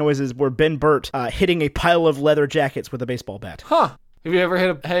fist fight noises were Ben Burt hitting a pile of leather jackets with a baseball bat. Huh. Have you ever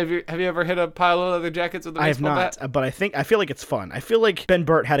hit a pile of leather jackets with a I have baseball not, bat? but I feel like it's fun. I feel like Ben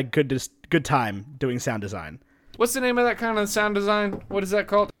Burt had a good time doing sound design. What's the name of that kind of sound design? What is that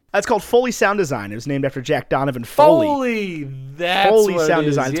called? That's called Foley Sound Design. It was named after Jack Donovan Foley. Foley Sound it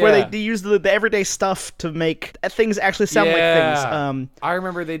is, Design. It's yeah. where they use the everyday stuff to make things actually sound like things. I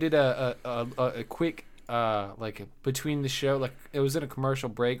remember they did a quick like between the show, like it was in a commercial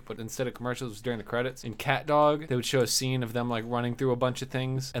break, but instead of commercials, it was during the credits. In Cat Dog, they would show a scene of them like running through a bunch of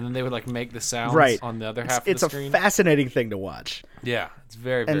things, and then they would like make the sounds on the other half of the screen. It's a fascinating thing to watch. Yeah, it's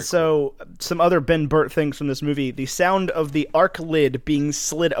very, very And so some other Ben Burt things from this movie, the sound of the arc lid being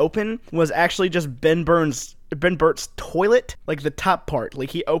slid open was actually just Ben Burt's toilet, like the top part. Like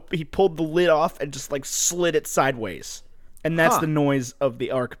he pulled the lid off and just like slid it sideways. And that's the noise of the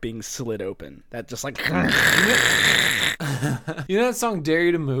arc being slid open. That just like You know that song "Dare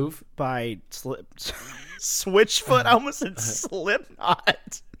You to Move"? by Switchfoot. I almost said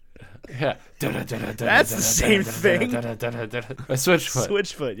Slipknot. Yeah, That's the same thing. A Switchfoot.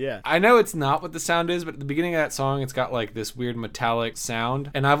 Switchfoot, yeah. I know it's not what the sound is, but at the beginning of that song, it's got like this weird metallic sound,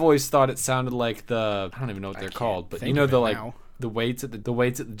 and I've always thought it sounded like I don't even know what they're called, but you think know of the it like now. the weights at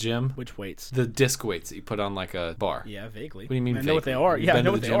the gym, Which weights? the disc weights that you put on like a bar. Yeah, vaguely. What do you mean I know what they vaguely? are. You've Yeah, I been know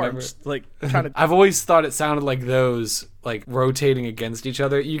to what the they gym are. ever? I'm just like trying to. I've always thought it sounded like those, like rotating against each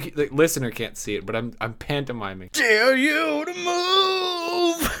other. The listener can't see it, but I'm pantomiming. Dare you to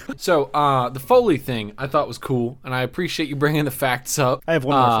move. So, the Foley thing I thought was cool, and I appreciate you bringing the facts up. I have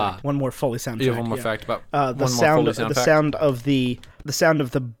one more fact. One more Foley sound. You have fact, one more yeah. fact about The one more sound, Foley sound the fact? sound of the sound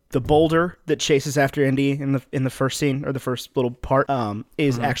of the boulder that chases after Indy in the first scene or the first little part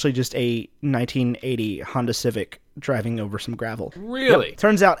is actually just a 1980 Honda Civic driving over some gravel. Really? Yep.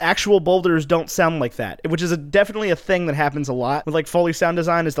 Turns out actual boulders don't sound like that, which is definitely a thing that happens a lot with like Foley sound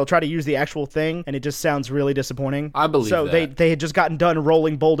design. Is they'll try to use the actual thing and it just sounds really disappointing. I believe so. that. They had just gotten done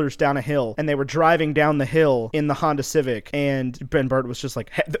rolling boulders down a hill and they were driving down the hill in the Honda Civic, and Ben Burt was just like,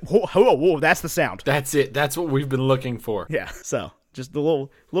 hey, whoa, that's the sound. That's it. That's what we've been looking for. Yeah, so just a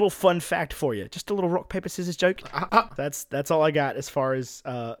little fun fact for you. Just a little rock paper scissors joke. That's all I got as far as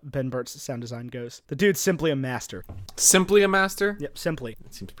Ben Burt's sound design goes. The dude's simply a master. Simply a master? Yep, simply.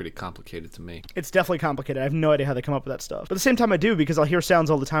 It seems pretty complicated to me. It's definitely complicated. I have no idea how they come up with that stuff. But at the same time, I do, because I'll hear sounds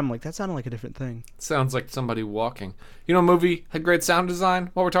all the time. I'm like, that sounded like a different thing. Sounds like somebody walking. You know, a movie had great sound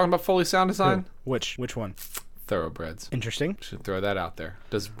design. While we're talking about Foley sound design, Which one? Thoroughbreds. Interesting. Should throw that out there.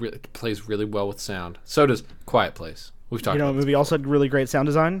 Plays really well with sound. So does Quiet Place. We've talked You know about what movie also had really great sound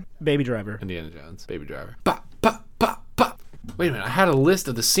design? Baby Driver. Indiana Jones, Baby Driver. Pop, pop, pop, pop. Wait a minute, I had a list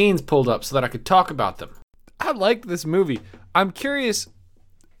of the scenes pulled up so that I could talk about them. I liked this movie. I'm curious.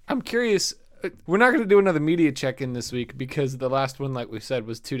 We're not going to do another media check-in this week because the last one, like we said,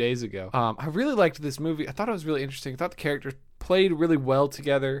 was 2 days ago. I really liked this movie. I thought it was really interesting. I thought the characters played really well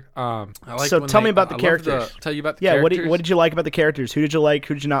together. So tell me about the characters. Tell you about the Yeah, characters. what did you like about the characters? Who did you like?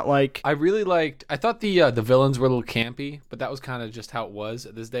 Who did you not like? I really liked. I thought the villains were a little campy, but that was kind of just how it was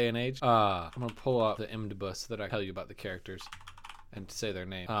at this day and age. I'm gonna pull up the IMDb so that I tell you about the characters and to say their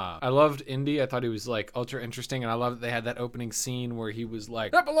name. I loved Indy. I thought he was like ultra interesting, and I loved that they had that opening scene where he was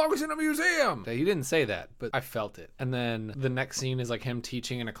like, "That belongs in a museum." He didn't say that, but I felt it. And then the next scene is like him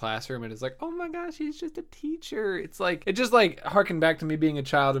teaching in a classroom, and it's like, "Oh my gosh, he's just a teacher." It just like harkened back to me being a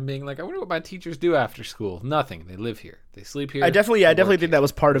child and being like, "I wonder what my teachers do after school." Nothing. They live here. They sleep here. I definitely work think that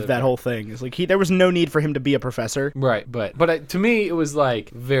was part of live that here. whole thing. It's like there was no need for him to be a professor. Right, but to me it was like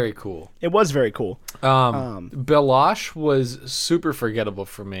very cool. It was very cool. Belash was super forgettable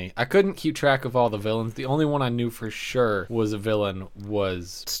for me. I couldn't keep track of all the villains. The only one I knew for sure was a villain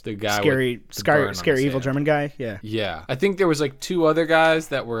was the guy with the burn on scary his evil hand. German guy. Yeah. Yeah, I think there was like two other guys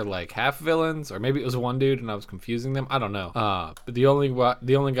that were like half villains, or maybe it was one dude and I was confusing them. I don't know. But the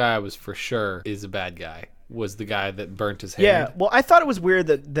only guy I was for Ben was the guy that burnt his hand. Yeah. Well, I thought it was weird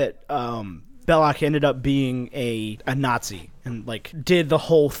that Belloq ended up being a Nazi and like did the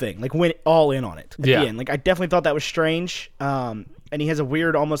whole thing, like went all in on it at the end. Like I definitely thought that was strange. And he has a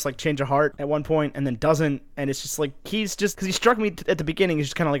weird, almost like change of heart at one point, and then doesn't. And it's just like he's just because he struck me at the beginning. He's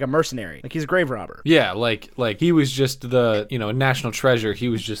just kind of like a mercenary, like he's a grave robber. Yeah, like he was just the national treasure. He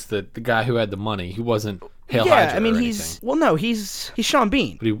was just the guy who had the money. He wasn't Hail Hydra. I mean or he's anything. well, no, he's Sean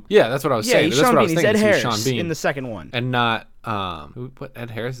Bean. But that's what I was saying. He's That's Sean what I Bean. was He's Ed thinking. Harris Sean Bean in the second one, and not what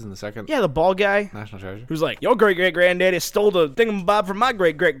Ed Harris is in the second. Yeah, the bald guy. National treasure. Who's like, your great-great-granddaddy stole the thingamabob from my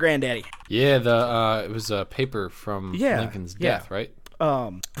great-great-granddaddy. Yeah, it was a paper from Lincoln's death, right?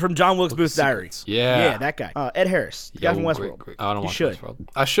 From John Wilkes Booth's diary. Yeah, that guy. Ed Harris, the guy from Westworld. Great. I don't watch should. Westworld.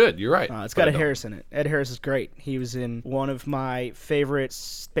 I should. You're right. It's got a Harris in it. Ed Harris is great. He was in one of my favorite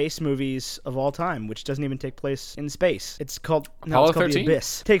space movies of all time, which doesn't even take place in space. It's called Apollo The 13?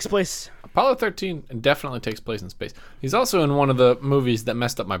 Abyss. Takes place. Apollo 13 definitely takes place in space. He's also in one of the movies that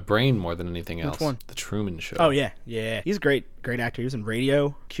messed up my brain more than anything else. Which one? The Truman Show. Oh yeah. He's a great actor. He was in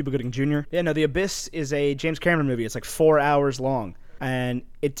Radio, Cuba Gooding Jr. Yeah, no, The Abyss is a James Cameron movie. It's like 4 hours long. And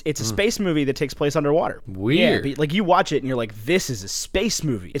it's a space movie that takes place underwater. Weird. Yeah, like you watch it and you're like, this is a space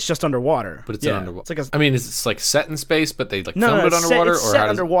movie. It's just underwater. But it's an underwater. It's like I mean, is it like set in space, but they like no, filmed it it's underwater, it's or set how does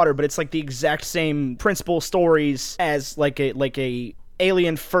underwater, but it's like the exact same principal stories as like a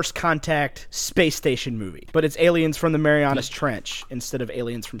Alien First Contact space station movie, but it's aliens from the Marianas Trench instead of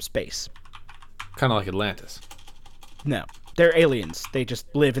aliens from space. Kind of like Atlantis. No. They're aliens. They just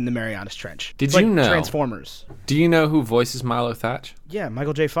live in the Marianas Trench. Did It's you like know? Transformers. Do you know who voices Milo Thatch? Yeah,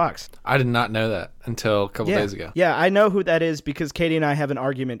 Michael J. Fox. I did not know that until a couple days ago. Yeah, I know who that is because Katie and I have an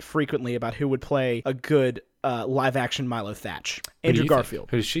argument frequently about who would play a good live-action Milo Thatch. Andrew Garfield.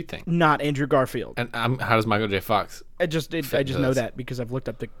 Who does she think? Not Andrew Garfield. And how does Michael J. Fox? I just know that because I've looked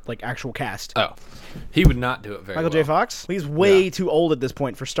up the actual cast. Oh, he would not do it very Michael well. J. Fox? He's way too old at this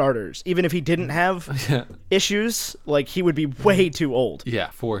point for starters. Even if he didn't have issues, like he would be way too old. Yeah,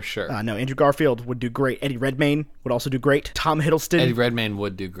 for sure. No, Andrew Garfield would do great. Eddie Redmayne would also do great. Tom Hiddleston. Eddie Redmayne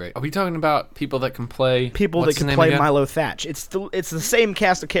would do great. Are we talking about people that can play? People that can play Milo Thatch. It's the same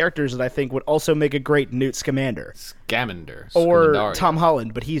cast of characters that I think would also make a great Newt Scamander. Scamander. Or Scamander. Tom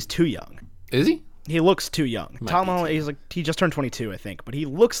Holland, but he's too young. Is he? He looks too young. Tom be Holland, he just turned 22, I think, but he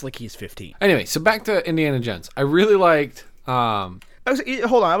looks like he's 15. Anyway, so back to Indiana Jones. I really liked. Hold on,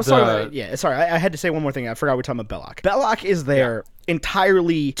 I was talking about. Yeah, sorry, I had to say one more thing. I forgot we were talking about Belloq. Belloq is there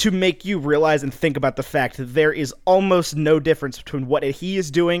entirely to make you realize and think about the fact that there is almost no difference between what he is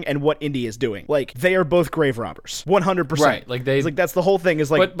doing and what Indy is doing. Like they are both grave robbers, 100%. Right, like it's like that's the whole thing.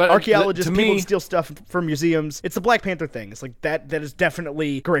 Is like but archaeologists, to people me, steal stuff from museums. It's the Black Panther thing. It's like that is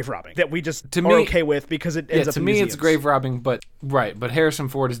definitely grave robbing that we just are okay with because it ends up in museums. To me, it's grave robbing, but Harrison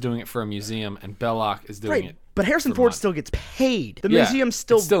Ford is doing it for a museum, and Belloq is doing it. But Harrison Ford still gets paid. The museum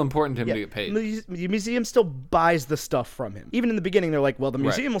still... It's still important to him to get paid. The museum still buys the stuff from him. Even in the beginning, they're like, well, the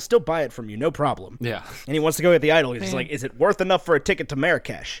museum will still buy it from you, no problem. Yeah. And he wants to go get the idol. He's like, is it worth enough for a ticket to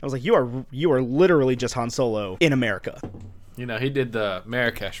Marrakesh? I was like, you are literally just Han Solo in America. You know, he did the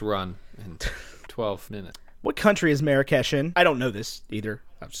Marrakesh run in 12 minutes. What country is Marrakesh in? I don't know this either.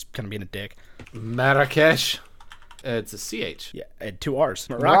 I'm just kind of being a dick. Marrakesh. It's a CH. Yeah, and 2 R's.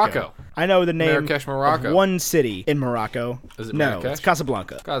 Morocco. I know the name Marrakesh, Morocco. of one city in Morocco. Is it no, Marrakesh? it's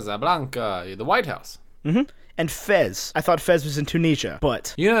Casablanca. Casablanca, the White House. Mm-hmm. And Fez. I thought Fez was in Tunisia,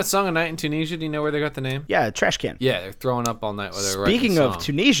 but... You know that song, A Night in Tunisia? Do you know where they got the name? Yeah, Trash Can. Yeah, they're throwing up all night while they're writing Speaking the of song.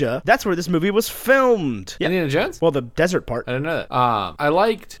 Tunisia, that's where this movie was filmed. Yeah. Indiana Jones? Well, the desert part. I didn't know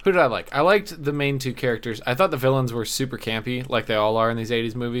that. Who did I like? I liked the main 2 characters. I thought the villains were super campy, like they all are in these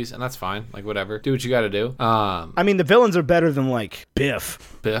 80s movies, and that's fine. Like, whatever. Do what you gotta do. I mean, the villains are better than, like,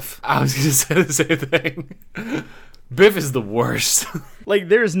 Biff. Biff. I was gonna say the same thing. Biff is the worst. Like,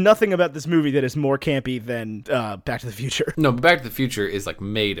 there is nothing about this movie that is more campy than Back to the Future. No, but Back to the Future is, like,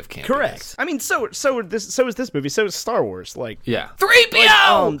 made of campiness. Correct. I mean, so is this movie. So is Star Wars. Like, yeah.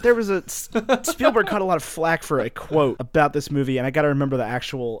 3PO! There was Spielberg caught a lot of flack for a quote about this movie, and I gotta remember the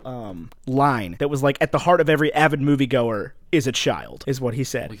actual line that was like, at the heart of every avid moviegoer is a child, is what he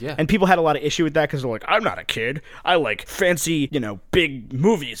said. Well, yeah. And people had a lot of issue with that because they're like, I'm not a kid. I like fancy, big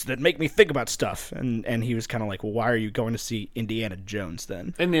movies that make me think about stuff. And he was kind of like, well, why are you going to see Indiana Jones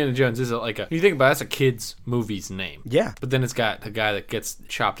then? Indiana Jones is you think about it, that's a kid's movie's name. Yeah. But then it's got the guy that gets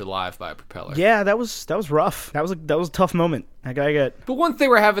chopped alive by a propeller. Yeah, that was rough. That was a tough moment. But once they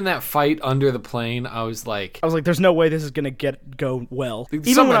were having that fight under the plane, I was like, there's no way this is gonna go well.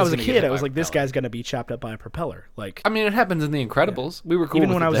 Even when I was a kid, I was like, this guy's gonna be chopped up by a propeller. Like, I mean, it happens in The Incredibles. Yeah. We were cool.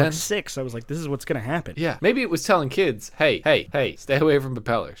 Even when I was then. like 6, I was like, this is what's gonna happen. Yeah, maybe it was telling kids, hey, stay away from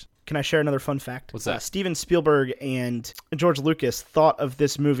propellers. Can I share another fun fact? What's that? Steven Spielberg and George Lucas thought of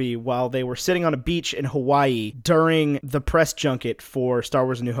this movie while they were sitting on a beach in Hawaii during the press junket for Star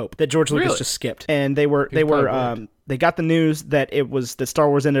Wars: A New Hope that George Lucas Really? just skipped, and they were probably they got the news that that Star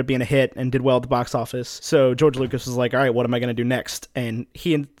Wars ended up being a hit and did well at the box office. So George Lucas was like, all right, what am I going to do next? And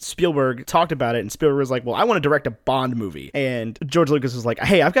he and Spielberg talked about it, and Spielberg was like, well, I want to direct a Bond movie. And George Lucas was like,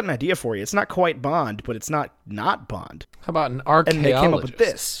 hey, I've got an idea for you. It's not quite Bond, but it's not Bond. How about an archaeologist? And they came up with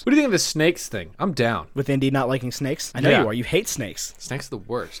this. What do you think of the snakes thing? I'm down. With Indy not liking snakes? I know Yeah. you are. You hate snakes. Snakes are the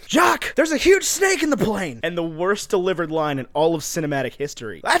worst. Jacques, there's a huge snake in the plane. And the worst delivered line in all of cinematic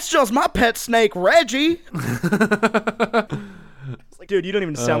history. That's just my pet snake, Reggie. It's like, dude, you don't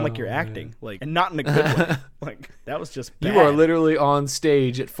even sound like you're acting. Like, and not in a good way. Like, that was just bad. You are literally on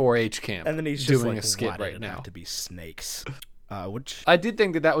stage at 4-H camp. And then he's just doing like, a skit why did right it now. have to be snakes? Which I did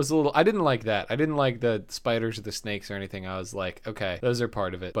think that was a little. I didn't like that. I didn't like the spiders or the snakes or anything. I was like, okay, those are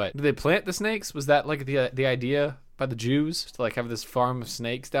part of it. But did they plant the snakes? Was that like the idea by the Jews to like have this farm of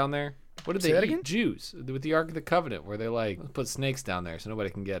snakes down there? What did Say they that eat? again? Jews with the Ark of the Covenant, where they like let's put snakes down there so nobody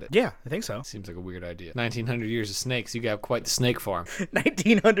can get it. yeah, I think so. Seems like a weird idea. 1900 years of snakes. You got quite the snake farm.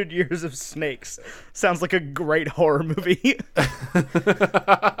 1900 years of snakes. Sounds like a great horror movie.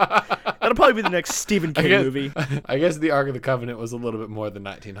 That'll probably be the next Stephen King movie. I guess the Ark of the Covenant was a little bit more than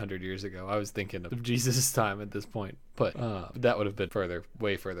 1900 years ago. I was thinking of Jesus' time at this point, but that would have been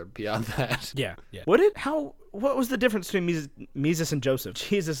way further beyond that. Yeah. What was the difference between Moses and Joseph?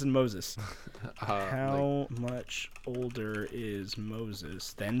 Jesus and Moses. How much older is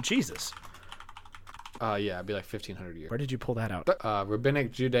Moses than Jesus? Yeah, it'd be like 1500 years. Where did you pull that out?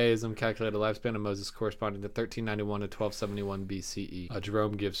 Rabbinic Judaism calculated the lifespan of Moses corresponding to 1391 to 1271 BCE.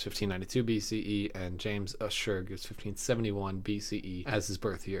 Jerome gives 1592 BCE, and James Ussher gives 1571 BCE as his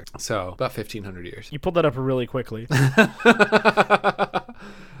birth year. So about 1500 years. You pulled that up really quickly.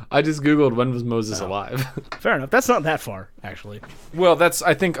 I just Googled when was Moses alive. Fair enough. That's not that far, actually. Well, that's,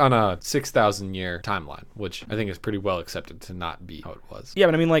 I think, on a 6,000 year timeline, which I think is pretty well accepted to not be how it was. Yeah,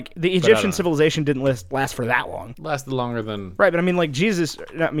 but I mean, like, the Egyptian civilization didn't last for that long. Lasted longer than... Right, but I mean, like, Jesus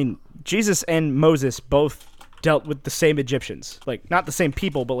and Moses both dealt with the same Egyptians. Like, not the same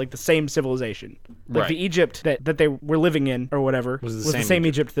people, but, like, the same civilization. Like, Right. the Egypt that they were living in, or whatever, Was the the same same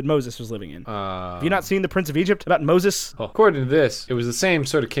Egypt that Moses was living in. Have you not seen The Prince of Egypt about Moses? Well, according to this, it was the same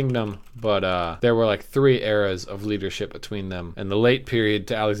sort of kingdom, but there were like 3 eras of leadership between them, and the late period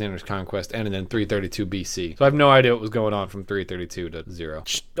to Alexander's conquest ended in 332 BC. So I have no idea what was going on from 332 to 0.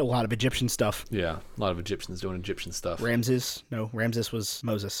 Just a lot of Egyptian stuff. Yeah, a lot of Egyptians doing Egyptian stuff. Ramses was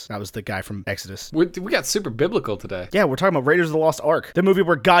Moses. That was the guy from Exodus. We got super biblical today. Yeah, we're talking about Raiders of the Lost Ark, the movie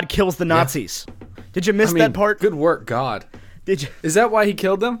where God kills the Nazis. Did you miss that part? Good work, God. Did you? Is that why he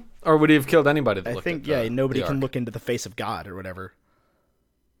killed them? Or would he have killed anybody that I looked think, at nobody the can Ark? look into the face of God or whatever.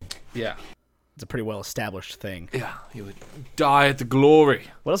 Yeah. It's a pretty well established thing. Yeah, he would die at the glory.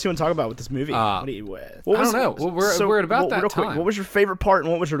 What else you want to talk about with this movie? I what don't know. Well, we're at about that real quick, time. what was your favorite part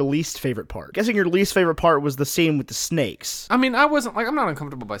and what was your least favorite part? Guessing your least favorite part was the scene with the snakes. I mean, I'm not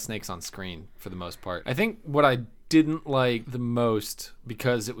uncomfortable by snakes on screen for the most part. I think what I didn't like the most,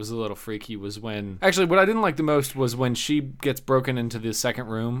 because it was a little freaky, was when... Actually, what I didn't like the most was when she gets broken into the second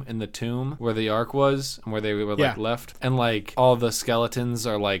room in the tomb where the Ark was and where they were left. And like all the skeletons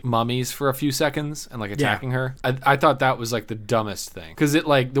are like mummies for a few seconds and like attacking her. I thought that was like the dumbest thing. Because it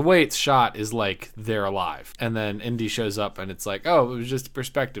like, the way it's shot is like they're alive. And then Indy shows up and it's like, oh, it was just a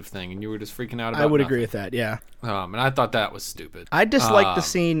perspective thing and you were just freaking out about I would nothing. agree with that, yeah. And I thought that was stupid. I dislike the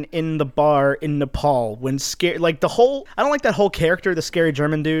scene in the bar in Nepal when scared, like the whole, I don't like that whole character, the scary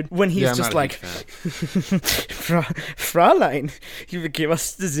German dude, when he's I'm just not a like, huge Fräulein, you would give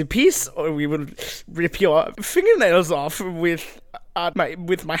us the piece or we would rip your fingernails off with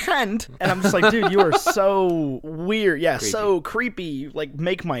my hand. And I'm just like, dude, you are so weird. Yeah, so creepy. Like,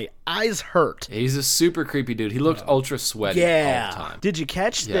 make my eyes hurt. Yeah, he's a super creepy dude. He looked ultra sweaty all the time. Did you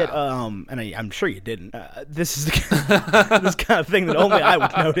catch Yeah. that? And I'm sure you didn't. This is this kind of thing that only I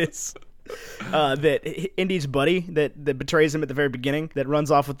would notice. That Indy's buddy that betrays him at the very beginning, that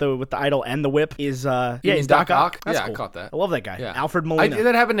runs off with the idol and the whip, is he's Doc Doc Ock? That's Yeah, I cool. caught that. I love that guy. Yeah. Alfred Molina.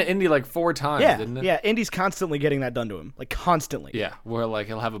 That happened to Indy like 4 times, didn't it? Yeah, Indy's constantly getting that done to him, like constantly. Yeah, where like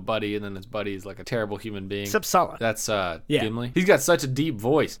he'll have a buddy and then his buddy is like a terrible human being. Except Sala. That's Gimli. He's got such a deep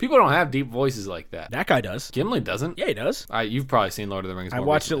voice. People don't have deep voices like that. That guy does. Gimli doesn't. Yeah, he does. You've probably seen Lord of the Rings. I more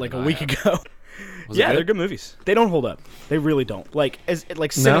watched it recently like a than I week have. ago. Was it Yeah, good? they're good movies. They don't hold up. They really don't. Like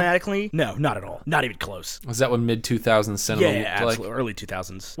cinematically, no, not at all. Not even close. Was that when mid 2000s cinema Yeah, looked absolutely. like? Early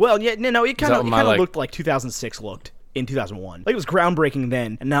 2000s. Well, yeah, no, it kind that of when my, like- looked like 2006 looked in 2001. Like, it was groundbreaking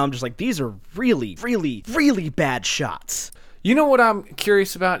then, and now I'm just like, these are really, really, really bad shots. You know what I'm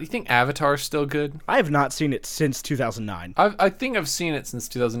curious about? You think Avatar's still good? I have not seen it since 2009. I think I've seen it since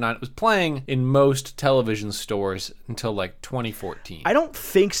 2009. It was playing in most television stores until like 2014. I don't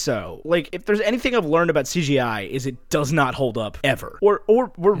think so. Like, if there's anything I've learned about CGI, is it does not hold up ever. Or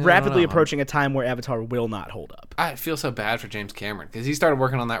we're rapidly approaching a time where Avatar will not hold up. I feel so bad for James Cameron because he started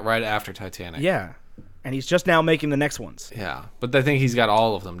working on that right after Titanic. Yeah. And he's just now making the next ones. Yeah, but I think he's got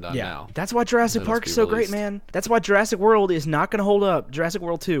all of them done now. That's why Jurassic Park is so great, man. That's why Jurassic World is not going to hold up. Jurassic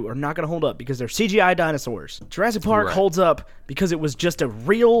World 2 are not going to hold up because they're CGI dinosaurs. Jurassic Park holds up because it was just a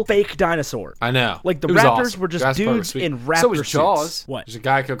real fake dinosaur. I know. Like, the It was raptors awesome. were just Jurassic Park was dudes sweet. in raptor So was suits. Jaws. What? There's a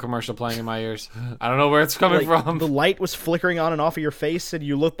Geico commercial playing in my ears. I don't know where it's coming from. The light was flickering on and off of your face, and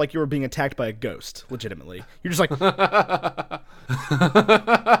you looked like you were being attacked by a ghost, legitimately. You're just like...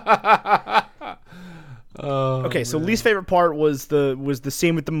 Okay, so least favorite part was the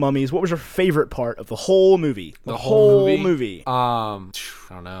scene with the mummies. What was your favorite part of the whole movie? The whole movie. I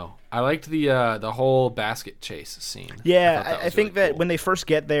don't know. I liked the whole basket chase scene. Yeah, I think really that cool. when they first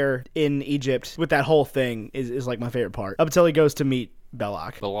get there in Egypt with that whole thing is like my favorite part. Up until he goes to meet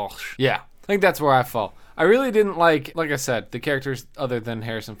Belloc. Yeah, I think that's where I fall. I really didn't like I said, the characters other than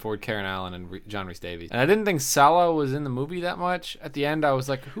Harrison Ford, Karen Allen, and John Rhys Davies. And I didn't think Salah was in the movie that much. At the end, I was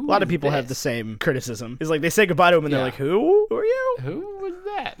like, who? A lot of people have the same criticism. It's like they say goodbye to him and they're like, who? Who are you? Who was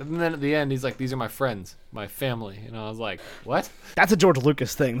that? And then at the end, he's like, these are my friends, my family. And I was like, what? That's a George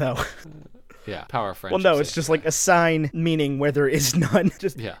Lucas thing, though. Yeah, power of friendship. Well, no, it's just like a sign meaning where there is none.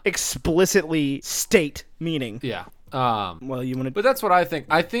 Just explicitly state meaning. Yeah. Well, you want to... But that's what I think.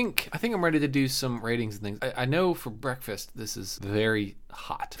 I think I'm ready to do some ratings and things. I know for breakfast this is very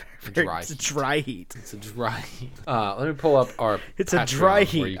hot. Dry It's a heat. dry heat. It's a dry heat. Let me pull up our It's a Patreon dry where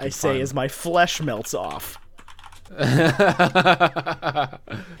heat, you can I say, find- as my flesh melts off.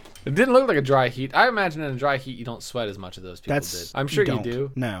 It didn't look like a dry heat. I imagine in a dry heat you don't sweat as much as those people That's- did. I'm sure you you don't.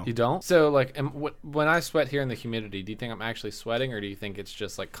 do. No. You don't? So, like, when I sweat here in the humidity, do you think I'm actually sweating, or do you think it's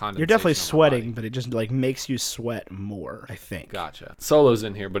just, like, condensation? You're definitely on my sweating, body? but it just like makes you sweat more, I think. Gotcha. Solo's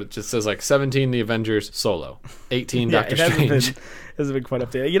in here, but it just says, like, 17 The Avengers, Solo. 18 Doctor it hasn't Strange. been, hasn't been quite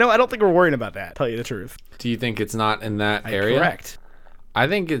updated. You know, I don't think we're worrying about that, tell you the truth. Do you think it's not in that area? Correct. I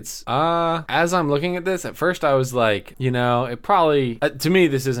think it's, as I'm looking at this, at first I was like, it probably, to me,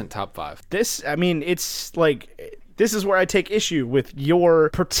 this isn't top 5. This, I mean, it's like... This is where I take issue with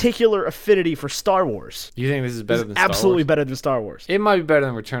your particular affinity for Star Wars. You think this is better than Star Wars? Absolutely better than Star Wars. It might be better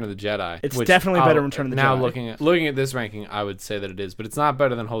than Return of the Jedi. It's which definitely better than Return of the now Jedi. looking at this ranking, I would say that it is, but it's not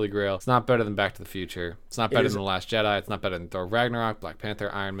better than Holy Grail. It's not better than Back to the Future. It's not better is- than The Last Jedi. It's not better than Thor Ragnarok, Black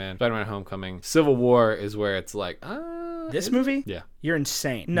Panther, Iron Man, Spider-Man: Homecoming. Civil War is where it's like, This movie? Yeah. You're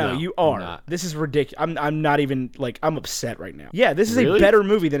insane. No, No, you are. I'm not. This is ridiculous. I'm not even, like, I'm upset right now. Yeah, this is a Really? better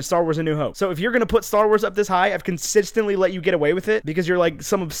movie than Star Wars A New Hope. So if you're going to put Star Wars up this high, I've consistently let you get away with it because you're, like,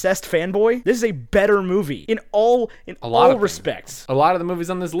 some obsessed fanboy. This is a better movie in all lot of things. respects. A lot of the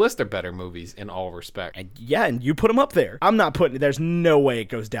movies on this list are better movies in all respect. Yeah, and you put them up there. I'm not putting it. There's no way it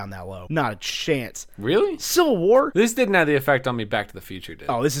goes down that low. Not a chance. Really? Civil War? This didn't have the effect on me Back to the Future did.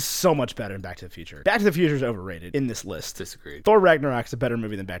 Oh, this is so much better than Back to the Future. Back to the Future is overrated in this list. Disagreed. Thor Ragnarok's a better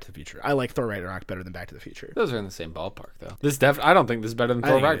movie than Back to the Future. I like Thor Ragnarok better than Back to the Future. Those are in the same ballpark, though. I don't think this is better than I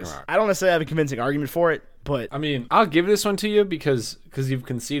Thor think it is. Ragnarok. I don't necessarily have a convincing argument for it, but I mean, I'll give this one to you because you've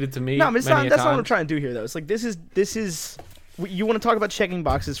conceded to me. no, I mean, it's many not, a that's not what time. I'm trying to do here, though. It's like this is. You want to talk about checking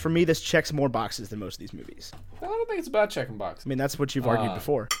boxes? For me, this checks more boxes than most of these movies. I don't think it's about checking boxes. I mean, that's what you've argued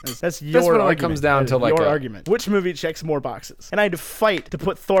before. That's your when it argument. comes down That to, is like, your a- argument. Which movie checks more boxes? And I had to fight to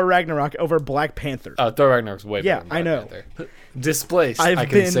put Thor Ragnarok over Black Panther. Thor Ragnarok's way Yeah, better than I Black know. Panther. Displaced. I've I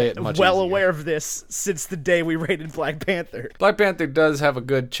can been say it much well easier. aware of this since the day we rated Black Panther. Black Panther does have a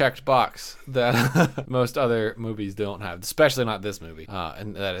good checked box that most other movies don't have, especially not this movie.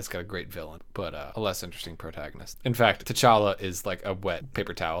 And that it's got a great villain, but a less interesting protagonist. In fact, T'Challa is like a wet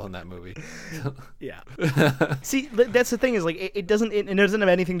paper towel in that movie. Yeah. See, that's the thing is like it doesn't have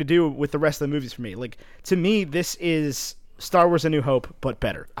anything to do with the rest of the movies for me. Like to me, this is Star Wars: A New Hope, but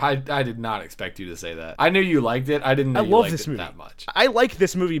better. I did not expect you to say that. I knew you liked it. I didn't know I you love liked this it movie that much. I like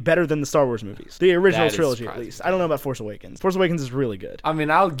this movie better than the Star Wars movies, the original That is trilogy at surprising. least. I don't know about Force Awakens. Force Awakens is really good, I mean,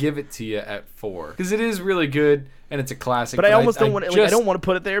 I'll give it to you at 4 because it is really good and it's a classic. but I almost don't want. just, I don't want to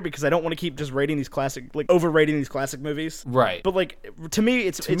put it there because I don't want to keep just rating these classic, like overrating these classic movies. Right. But like to me,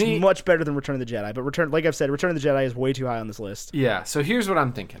 it's me- much better than Return of the Jedi. But like I've said, Return of the Jedi is way too high on this list. Yeah, so here's what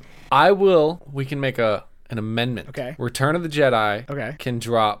I'm thinking. We can make an amendment. Okay. Return of the Jedi Okay. can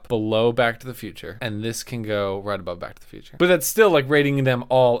drop below Back to the Future, and this can go right above Back to the Future. But that's still like rating them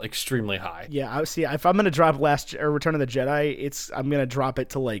all extremely high. Yeah, I see. If I'm gonna drop Return of the Jedi, I'm gonna drop it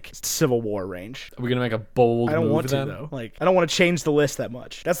to like Civil War range. Are we gonna make a bold I don't move want to then? though. Like, I don't want to change the list that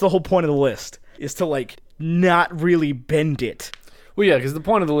much. That's the whole point of the list, is to like not really bend it. Well, yeah, because the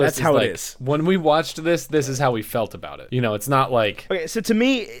point of the list That's is how it like, is. when we watched this is how we felt about it. You know, it's not like... Okay, so to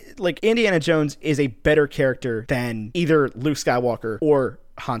me, like, Indiana Jones is a better character than either Luke Skywalker or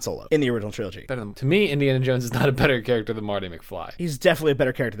Han Solo in the original trilogy. To me, Indiana Jones is not a better character than Marty McFly. He's definitely a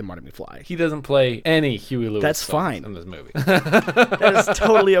better character than Marty McFly. He doesn't play any Huey Lewis That's songs fine. in this movie. That is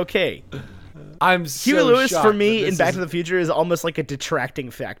totally okay. I'm so Huey Lewis shocked for me that in this Back is- to the Future is almost like a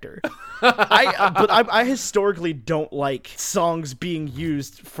detracting factor. I historically don't like songs being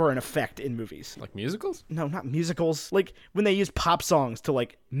used for an effect in movies. Like musicals? No, not musicals. Like when they use pop songs to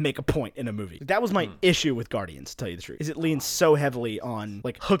like make a point in a movie. That was my issue with Guardians, to tell you the truth. Is it leans so heavily on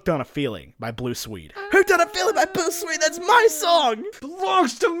like Hooked on a Feeling by Blue Swede. Hooked on a Feeling by Blue Swede, that's my song!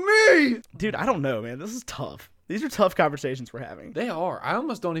 Belongs to me! Dude, I don't know, man. This is tough. These are tough conversations we're having. They are. I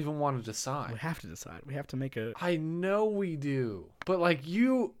almost don't even want to decide. We have to decide. We have to make a... I know we do. But like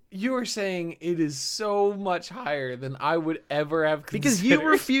you are saying it is so much higher than I would ever have considered. Because you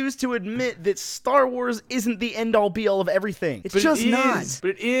refuse to admit that Star Wars isn't the end-all be-all of everything. It's just not. But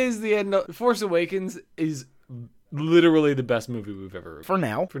it is the end. Force Awakens is literally the best movie we've ever reviewed. For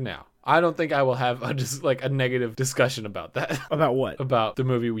now. For now. I don't think I will have a negative discussion about that. About what? About the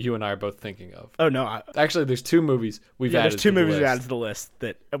movie you and I are both thinking of. Oh, no. Actually, there's two movies we've added There's two to the movies list. added to the list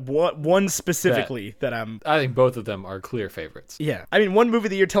that... One specifically that I'm... I think both of them are clear favorites. Yeah. I mean, one movie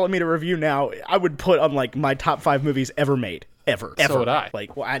that you're telling me to review now, I would put on, like, my top 5 movies ever made. Ever. So would I.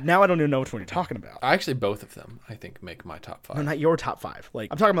 Like, well, now I don't even know which one you're talking about. Actually, both of them, I think, make my top 5. No, not your top 5. Like,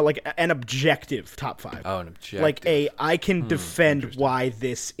 I'm talking about, like, an objective top 5. Oh, an objective. Like, I can defend why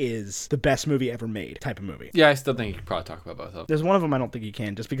this is the best movie ever made type of movie. Yeah, I still think you could probably talk about both of them. There's one of them I don't think you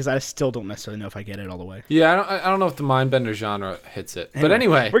can, just because I still don't necessarily know if I get it all the way. Yeah, I don't know if the Mindbender genre hits it. But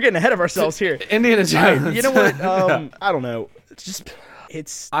anyway. We're getting ahead of ourselves here. Indiana Jones. You know what? I don't know.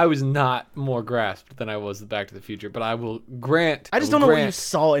 It's... I was not more grasped than I was with Back to the Future, but I will grant. I just don't know what you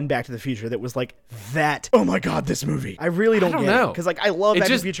saw in Back to the Future that was like that. Oh my god, this movie! I really don't don't get know. Because like I love Back to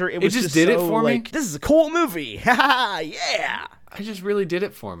the just- Future. it Was just just did it so, for me. like, this is a cool movie. Ha yeah. I just really did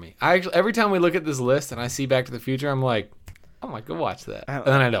it for me. I actually, every time we look at this list and I see Back to the Future, I'm like, go watch that. And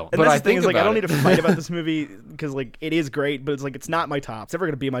then I don't. And But that's I the thing think is like I about don't it. need to fight about this movie because like it is great, but it's like it's not my top. It's never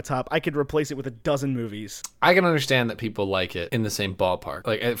gonna be my top. I could replace it with a dozen movies. I can understand that people like it in the same ballpark,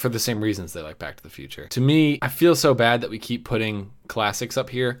 like for the same reasons they like Back to the Future. To me, I feel so bad that we keep putting classics up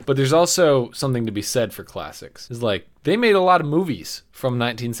here, but there's also something to be said for classics. It's like they made a lot of movies from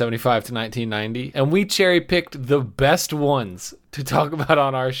 1975 to 1990, and we cherry picked the best ones to talk about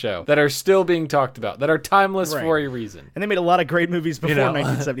on our show that are still being talked about, that are timeless Right. for a reason. And they made a lot of great movies before know.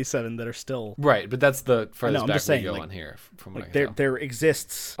 1977 that are still Right, but that's the furthest I'm back just saying, we go like- on here, from what I like can tell. there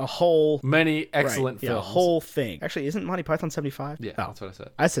exists a whole Many excellent right, yeah, films. a whole thing. Actually, isn't Monty Python 75? Yeah, Oh, that's what I said.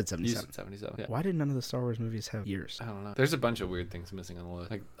 I said You 77. said 77. Yeah. Why did none of the Star Wars movies have years? I don't know. There's a bunch of weird things missing on the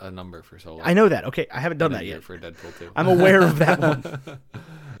list, like a number for Solo. I know that. Okay, I haven't done and that a year yet. for Deadpool 2. I'm aware of that one.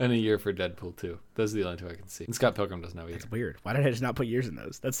 And a year for Deadpool 2. Those are the only two I can see. And Scott Pilgrim doesn't know either. Weird. Why did I just not put years in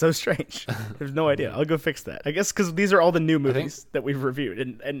those? That's so strange. There's no idea. I'll go fix that. I guess because these are all the new movies that we've reviewed,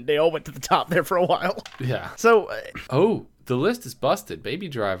 and they all went to the top there for a while. Yeah. So, Oh, the list is busted. Baby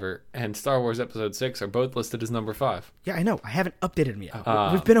Driver and Star Wars Episode 6 are both listed as number 5. yeah, I know. I haven't updated them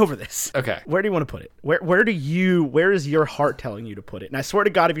yet. We've been over this. Okay. Where do you want to put it? Where is your heart telling you to put it? And I swear to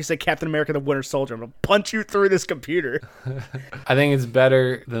God, if you say Captain America: The Winter Soldier, I'm gonna punch you through this computer. I think it's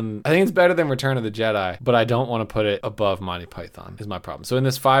better than Return of the Jedi, but I don't want to put it above Monty Python is my problem. So in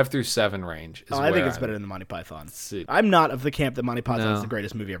this 5 through 7 range is I think where it's better than Monty Python. see. I'm not of the camp that Monty Python is No. the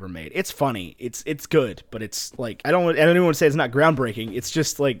greatest movie ever made. It's funny. It's good, but it's like I don't even want to say it's not groundbreaking. It's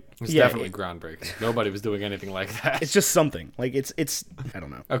just like It's yeah, definitely groundbreaking. Nobody was doing anything like that. it's just something. Like it's I don't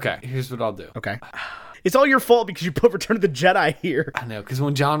know. Okay, here's what I'll do. Okay. It's all your fault because you put Return of the Jedi here. I know, because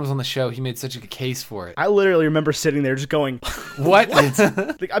when John was on the show, he made such a case for it. I literally remember sitting there just going, What?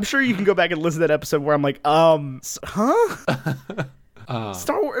 like, I'm sure you can go back and listen to that episode where I'm like, huh?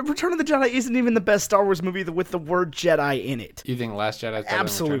 Star Wars Return of the Jedi isn't even the best Star Wars movie with the word Jedi in it. You think Last Jedi is better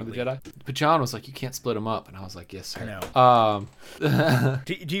Absolutely. than Return of the Jedi? But John was like, you can't split them up. And I was like, yes, sir. I know.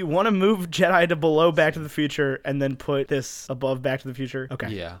 Do you want to move Jedi to below Back to the Future and then put this above Back to the Future? Okay.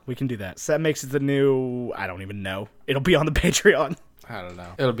 Yeah. We can do that. So that makes it the I don't even know. It'll be on the Patreon. I don't know.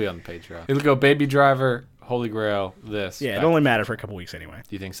 It'll be on the Patreon. It'll go Baby Driver, Holy Grail, this. Yeah, back. it only mattered for a couple weeks anyway.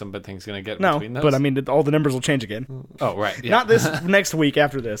 Do you think something's going to get in No, between those? but I mean, all the numbers will change again. Oh, right. Yeah. Not this next week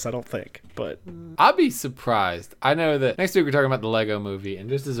after this, I don't think. But I'll be surprised. I know that next week we're talking about the Lego movie, and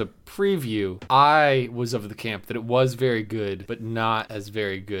just as a preview, I was of the camp that it was very good, but not as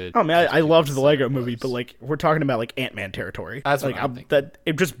very good. oh man, I loved the Lego movie, but like we're talking about like Ant-Man territory. That's what like I'm thinking. that.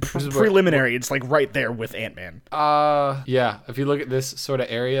 It just is where- preliminary. It's like right there with Ant-Man. Yeah. If you look at this sort of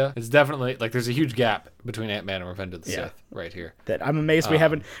area, it's definitely like there's a huge gap between Ant-Man and Revenge of the Yeah. Sith right here. That I'm amazed we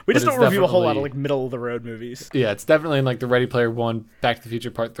haven't. but We just it's don't review a whole lot of definitely- like middle of the road movies. Yeah, it's definitely in like the Ready Player One, Back to the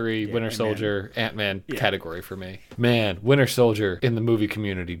Future Part 3, Winter Ant-Man. Soldier, Ant-Man category for me. Man, Winter Soldier in the movie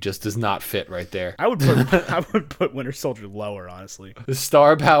community just does not fit right there. I would put Winter Soldier lower, honestly. The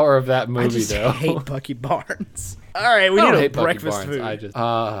star power of that I movie, just though. hate Bucky Barnes. All right, we I don't need a hate Bucky breakfast Barnes. food. I just,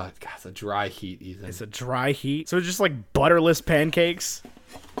 God, it's a dry heat, Ethan. It's a dry heat, so it's just like butterless pancakes.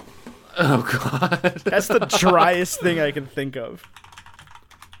 Oh God. That's the driest thing I can think of.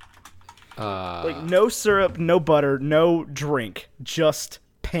 Like no syrup, no butter, no drink, just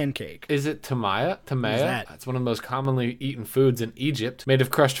pancake. Is it tamaya? Tamaya? that? It's one of the most commonly eaten foods in Egypt, made of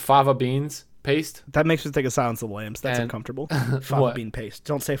crushed fava beans paste. That makes me think of Silence of the Lambs. That's And- uncomfortable. Fava What? bean paste.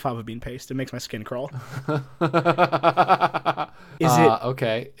 Don't say fava bean paste. It makes my skin crawl.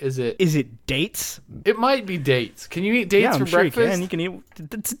 Okay. Is it? Is it dates? It might be dates. Can you eat dates Yeah, for I'm sure breakfast? you can. You can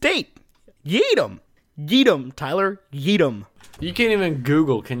eat. It's a date. Yeet 'em. Yeet 'em, Tyler. Yeet 'em. You can't even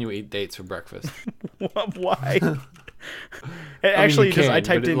Google, can you eat dates for breakfast? Why? Actually, you because I can,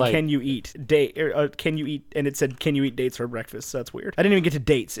 typed but it, in like- "can you eat date?" Can you eat? And it said "can you eat dates for breakfast?" So that's weird. I didn't even get to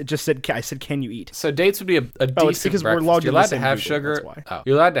dates. It just said I said "can you eat?" So dates would be a decent it's because we're breakfast. logged You're in the allowed to same have Google, sugar. that's why. Oh,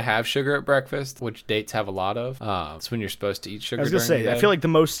 you're allowed to have sugar at breakfast, which dates have a lot of. It's when you're supposed to eat sugar. I was gonna during say. the I day. feel like the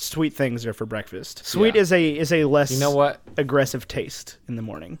most sweet things are for breakfast. Sweet Yeah. is a less You know what? aggressive taste in the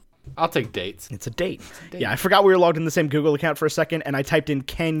morning. I'll take dates. It's a date. Yeah, I forgot we were logged in the same Google account for a second, and I typed in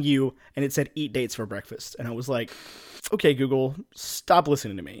 "can you?" and it said "eat dates for breakfast," and I was like, "Okay, Google, stop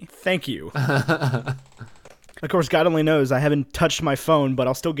listening to me. Thank you." Of course, God only knows I haven't touched my phone, but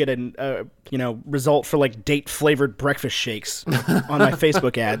I'll still get an result for like date flavored breakfast shakes on my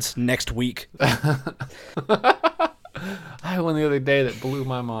Facebook ads next week. I had one the other day that blew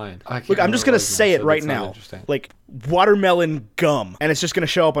my mind. I can't Look, I'm just remember gonna what it was say now, it so right that sounds now, interesting. like watermelon gum, and it's just gonna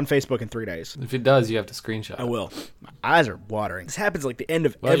show up on Facebook in 3 days. If it does, you have to screenshot. I will. My eyes are watering. This happens like the end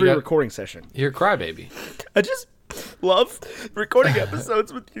of Well, you every got- recording session. You're a crybaby. I just love recording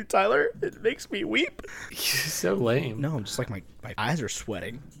episodes with you, Tyler. It makes me weep. You're so lame. No, I'm just like my eyes are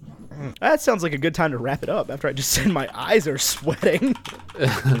sweating. That sounds like a good time to wrap it up after I just said my eyes are sweating.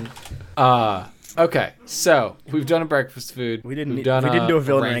 Okay, so we've done a breakfast food. We didn't We've do a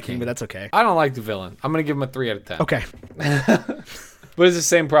villain ranking. ranking, but that's okay. I don't like the villain. I'm gonna give him a 3 out of 10. Okay. But it's the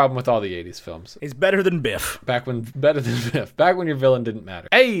same problem with all the 80s films. He's better than Biff. Back when your villain didn't matter.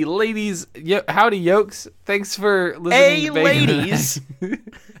 Hey, ladies, howdy, yokes. Thanks for listening. Hey, to Bacon and ladies.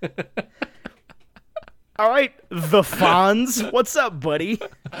 All right, the Fonz. What's up, buddy?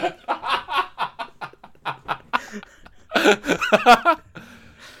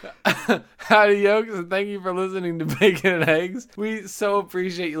 Howdy, yokes, and thank you for listening to Bacon and Eggs. We so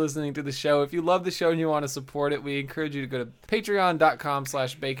appreciate you listening to the show. If you love the show and you want to support it, we encourage you to go to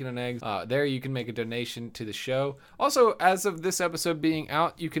patreon.com/bacon and eggs. There you can make a donation to the show. Also, as of this episode being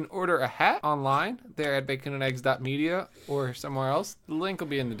out, you can order a hat online there at baconandeggs.media or somewhere else. The link will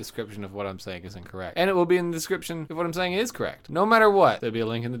be in the description if what I'm saying is incorrect. And it will be in the description if what I'm saying is correct. No matter what, there'll be a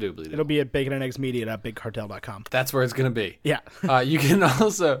link in the doobly-doo. It'll be at baconandeggsmedia.bigcartel.com. That's where it's going to be. Yeah. You can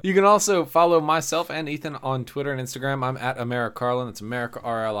also follow myself and Ethan on Twitter and Instagram. I'm at AmeriCarlin. That's America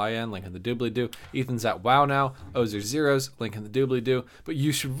RLIN. Link in the doobly-doo. Ethan's at Wow Now. O's are zeros. Link in the doobly-doo. But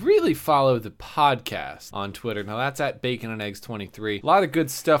you should really follow the podcast on Twitter. Now that's at Bacon and Eggs 23. A lot of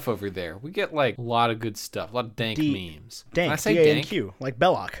good stuff over there. We get like a lot of good stuff. A lot of dank memes. Can I Dank. say dank? D-A-N-Q. Like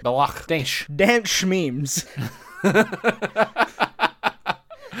Belloc. Belach. Dank. Dance memes.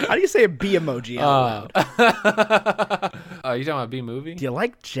 How do you say a B emoji out loud? You talking about B-movie? Do you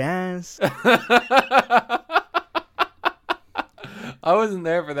like jazz? I wasn't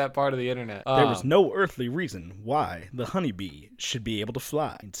there for that part of the internet. There was no earthly reason why the honeybee should be able to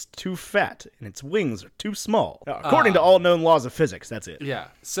fly. It's too fat and its wings are too small. According to all known laws of physics, that's it. Yeah.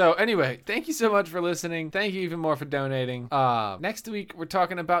 So anyway, thank you so much for listening. Thank you even more for donating. Next week, we're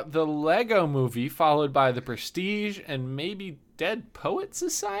talking about the Lego movie, followed by The Prestige and maybe Dead Poet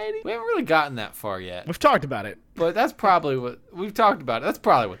Society? We haven't really gotten that far yet. We've talked about it. But that's probably what we've talked about. That's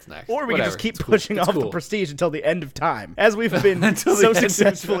probably what's next. Or we can just keep It's cool. pushing It's off the cool. Prestige until the end of time, as we've been Until the so end of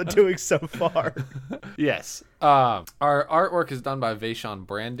successful at doing so far. Yes. Our artwork is done by Vaishon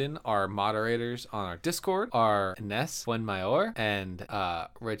Brandon. Our moderators on our Discord are Ines Fuenmayor and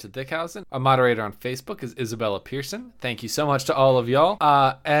Rachel Dickhausen. Our moderator on Facebook is Isabella Pearson. Thank you so much to all of y'all.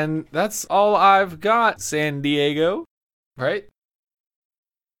 And that's all I've got, San Diego. Right?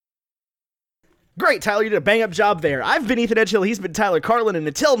 Great, Tyler, you did a bang-up job there. I've been Ethan Edgehill, he's been Tyler Carlin, and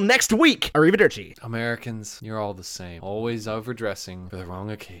until next week, arrivederci. Americans, you're all the same. Always overdressing for the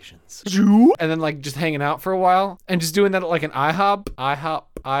wrong occasions. Zoo. And then like just hanging out for a while and just doing that at like an IHOP.